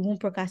life, you won't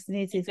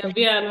procrastinate it. There'll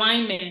be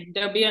alignment.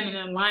 There'll be an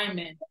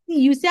alignment.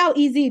 You see how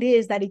easy it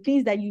is that the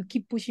things that you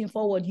keep pushing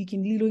forward, you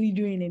can literally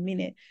do in a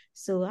minute.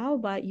 So how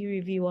about you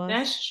review us?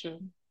 That's true.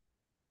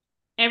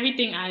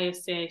 Everything I have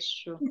said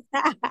is true.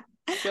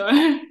 So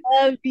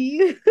love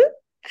you.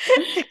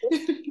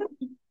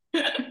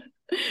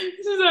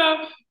 So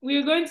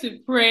we're going to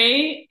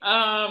pray.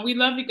 We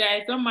love you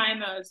guys. Don't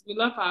mind us. We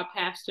love our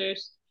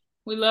pastors.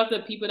 We love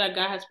the people that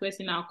God has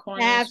placed in our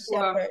corners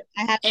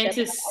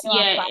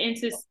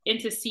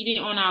interceding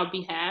on our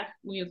behalf.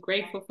 We are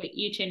grateful for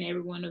each and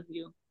every one of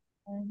you.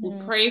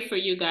 We'll pray for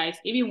you guys.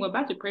 Even we're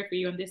about to pray for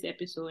you on this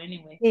episode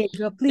anyway. Hey,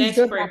 girl, please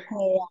let's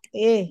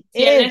pray.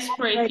 Let's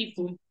pray,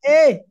 people.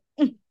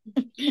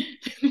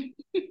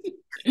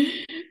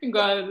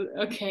 God,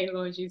 okay,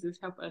 Lord Jesus,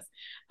 help us.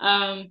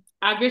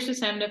 Our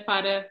gracious Heavenly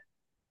Father,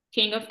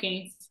 King of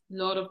Kings,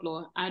 Lord of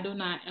Lords,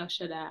 Adonai El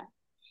Shaddai,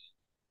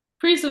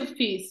 Prince of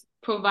Peace,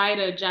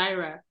 Provider,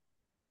 Jireh.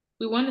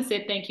 We want to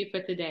say thank you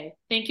for today.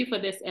 Thank you for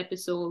this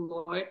episode,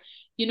 Lord.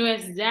 You know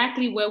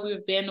exactly where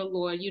we've been, oh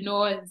Lord. You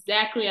know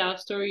exactly our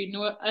story. You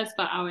know us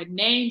by our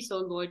names, oh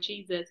Lord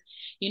Jesus.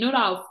 You know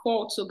our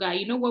faults, oh God.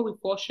 You know where we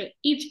fall short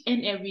each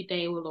and every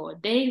day, oh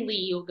Lord.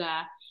 Daily, oh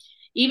God.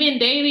 Even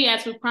daily,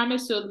 as we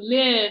promise to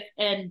live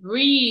and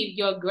breathe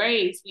your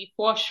grace, we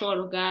fall short,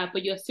 oh God,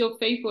 but you're still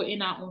faithful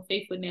in our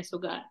unfaithfulness, oh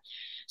God.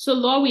 So,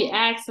 Lord, we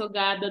ask, oh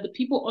God, that the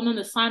people under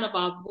the sound of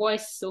our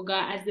voice, oh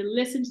God, as they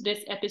listen to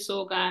this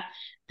episode, oh God,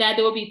 that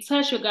they will be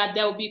touched, oh God,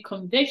 there will be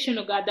conviction,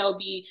 oh God, there will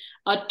be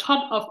a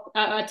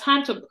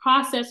time to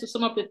process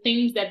some of the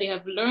things that they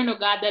have learned, oh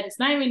God, that is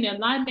not even in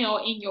alignment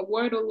or in your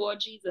word, oh Lord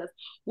Jesus.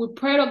 We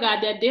pray, oh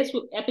God, that this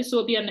episode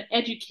will be an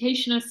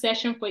educational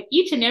session for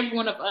each and every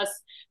one of us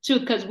too,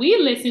 because we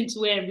listen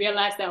to it and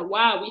realize that,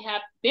 wow,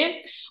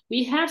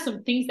 we have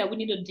some things that we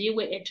need to deal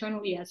with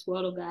internally as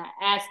well, oh God,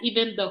 as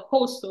even the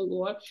host, oh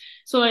Lord.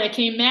 So I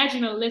can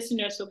imagine the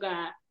listeners, oh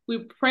God,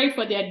 we pray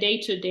for their day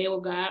to day, oh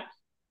God.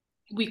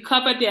 We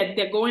cover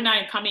their going out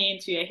and coming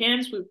into your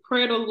hands. We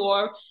pray, the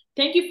Lord.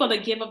 Thank you for the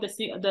gift of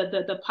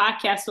the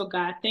podcast, oh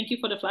God. Thank you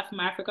for the Flight from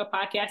Africa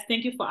podcast.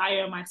 Thank you for I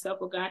and myself,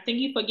 oh God. Thank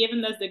you for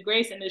giving us the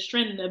grace and the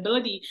strength and the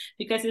ability,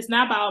 because it's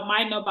not by our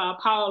might, not by our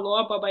power,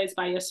 Lord, but it's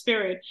by your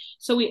spirit.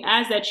 So we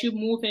ask that you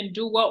move and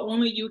do what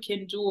only you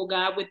can do, oh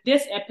God, with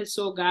this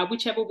episode, God,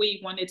 whichever way you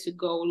want it to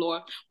go,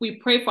 Lord. We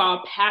pray for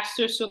our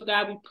pastors, oh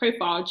God. We pray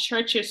for our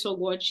churches, oh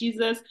Lord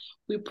Jesus.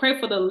 We pray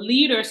for the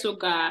leaders, oh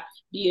God,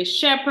 be a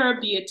shepherd,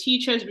 be a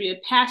teacher, be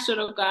a pastor,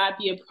 oh God,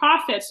 be a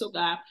prophet, oh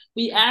God.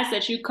 We ask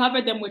that you cover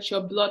them with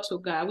your blood, oh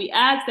God. We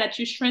ask that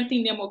you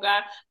strengthen them, oh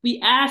God. We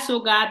ask,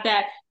 oh God,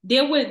 that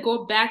they will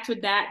go back to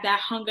that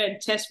hunger and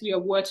test for your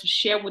word to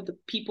share with the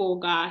people, oh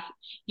God,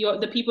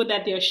 the people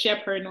that they're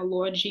shepherding, oh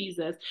Lord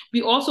Jesus.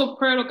 We also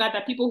pray, oh God,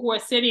 that people who are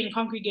sitting in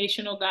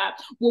congregation, oh God,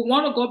 will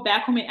want to go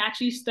back home and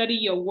actually study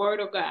your word,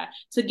 oh God,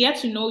 to get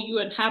to know you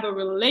and have a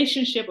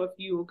relationship with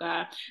you, oh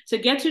God, to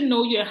get to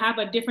know you and have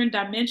a different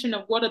dimension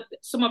of what are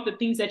some of the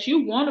things that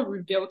you want to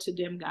reveal to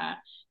them, God.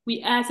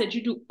 We ask that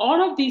you do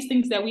all of these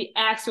things that we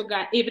ask, oh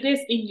God, if it is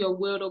in your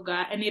will, oh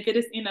God, and if it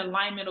is in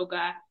alignment, oh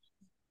God,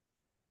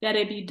 that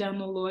it be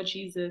done, oh Lord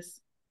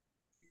Jesus.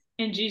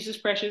 In Jesus'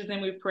 precious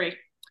name we pray.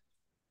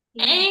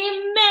 Yeah.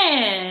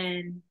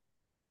 Amen.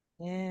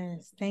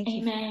 Yes, thank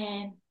you.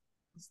 Amen.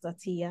 Mr.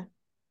 Tia.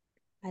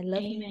 I love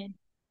Amen.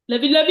 you.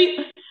 Love you, love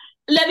you.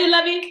 Love you,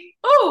 love you.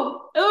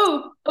 Ooh,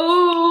 ooh,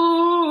 ooh.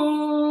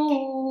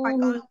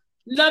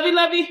 Love you,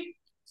 love you.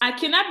 I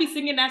cannot be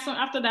singing that song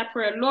after that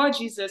prayer. Lord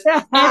Jesus,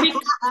 every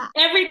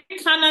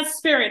kind of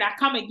spirit, I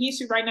come against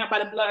you right now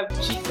by the blood of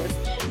Jesus.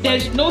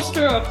 There's no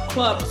spirit of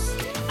clubs.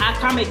 I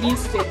come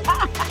against it.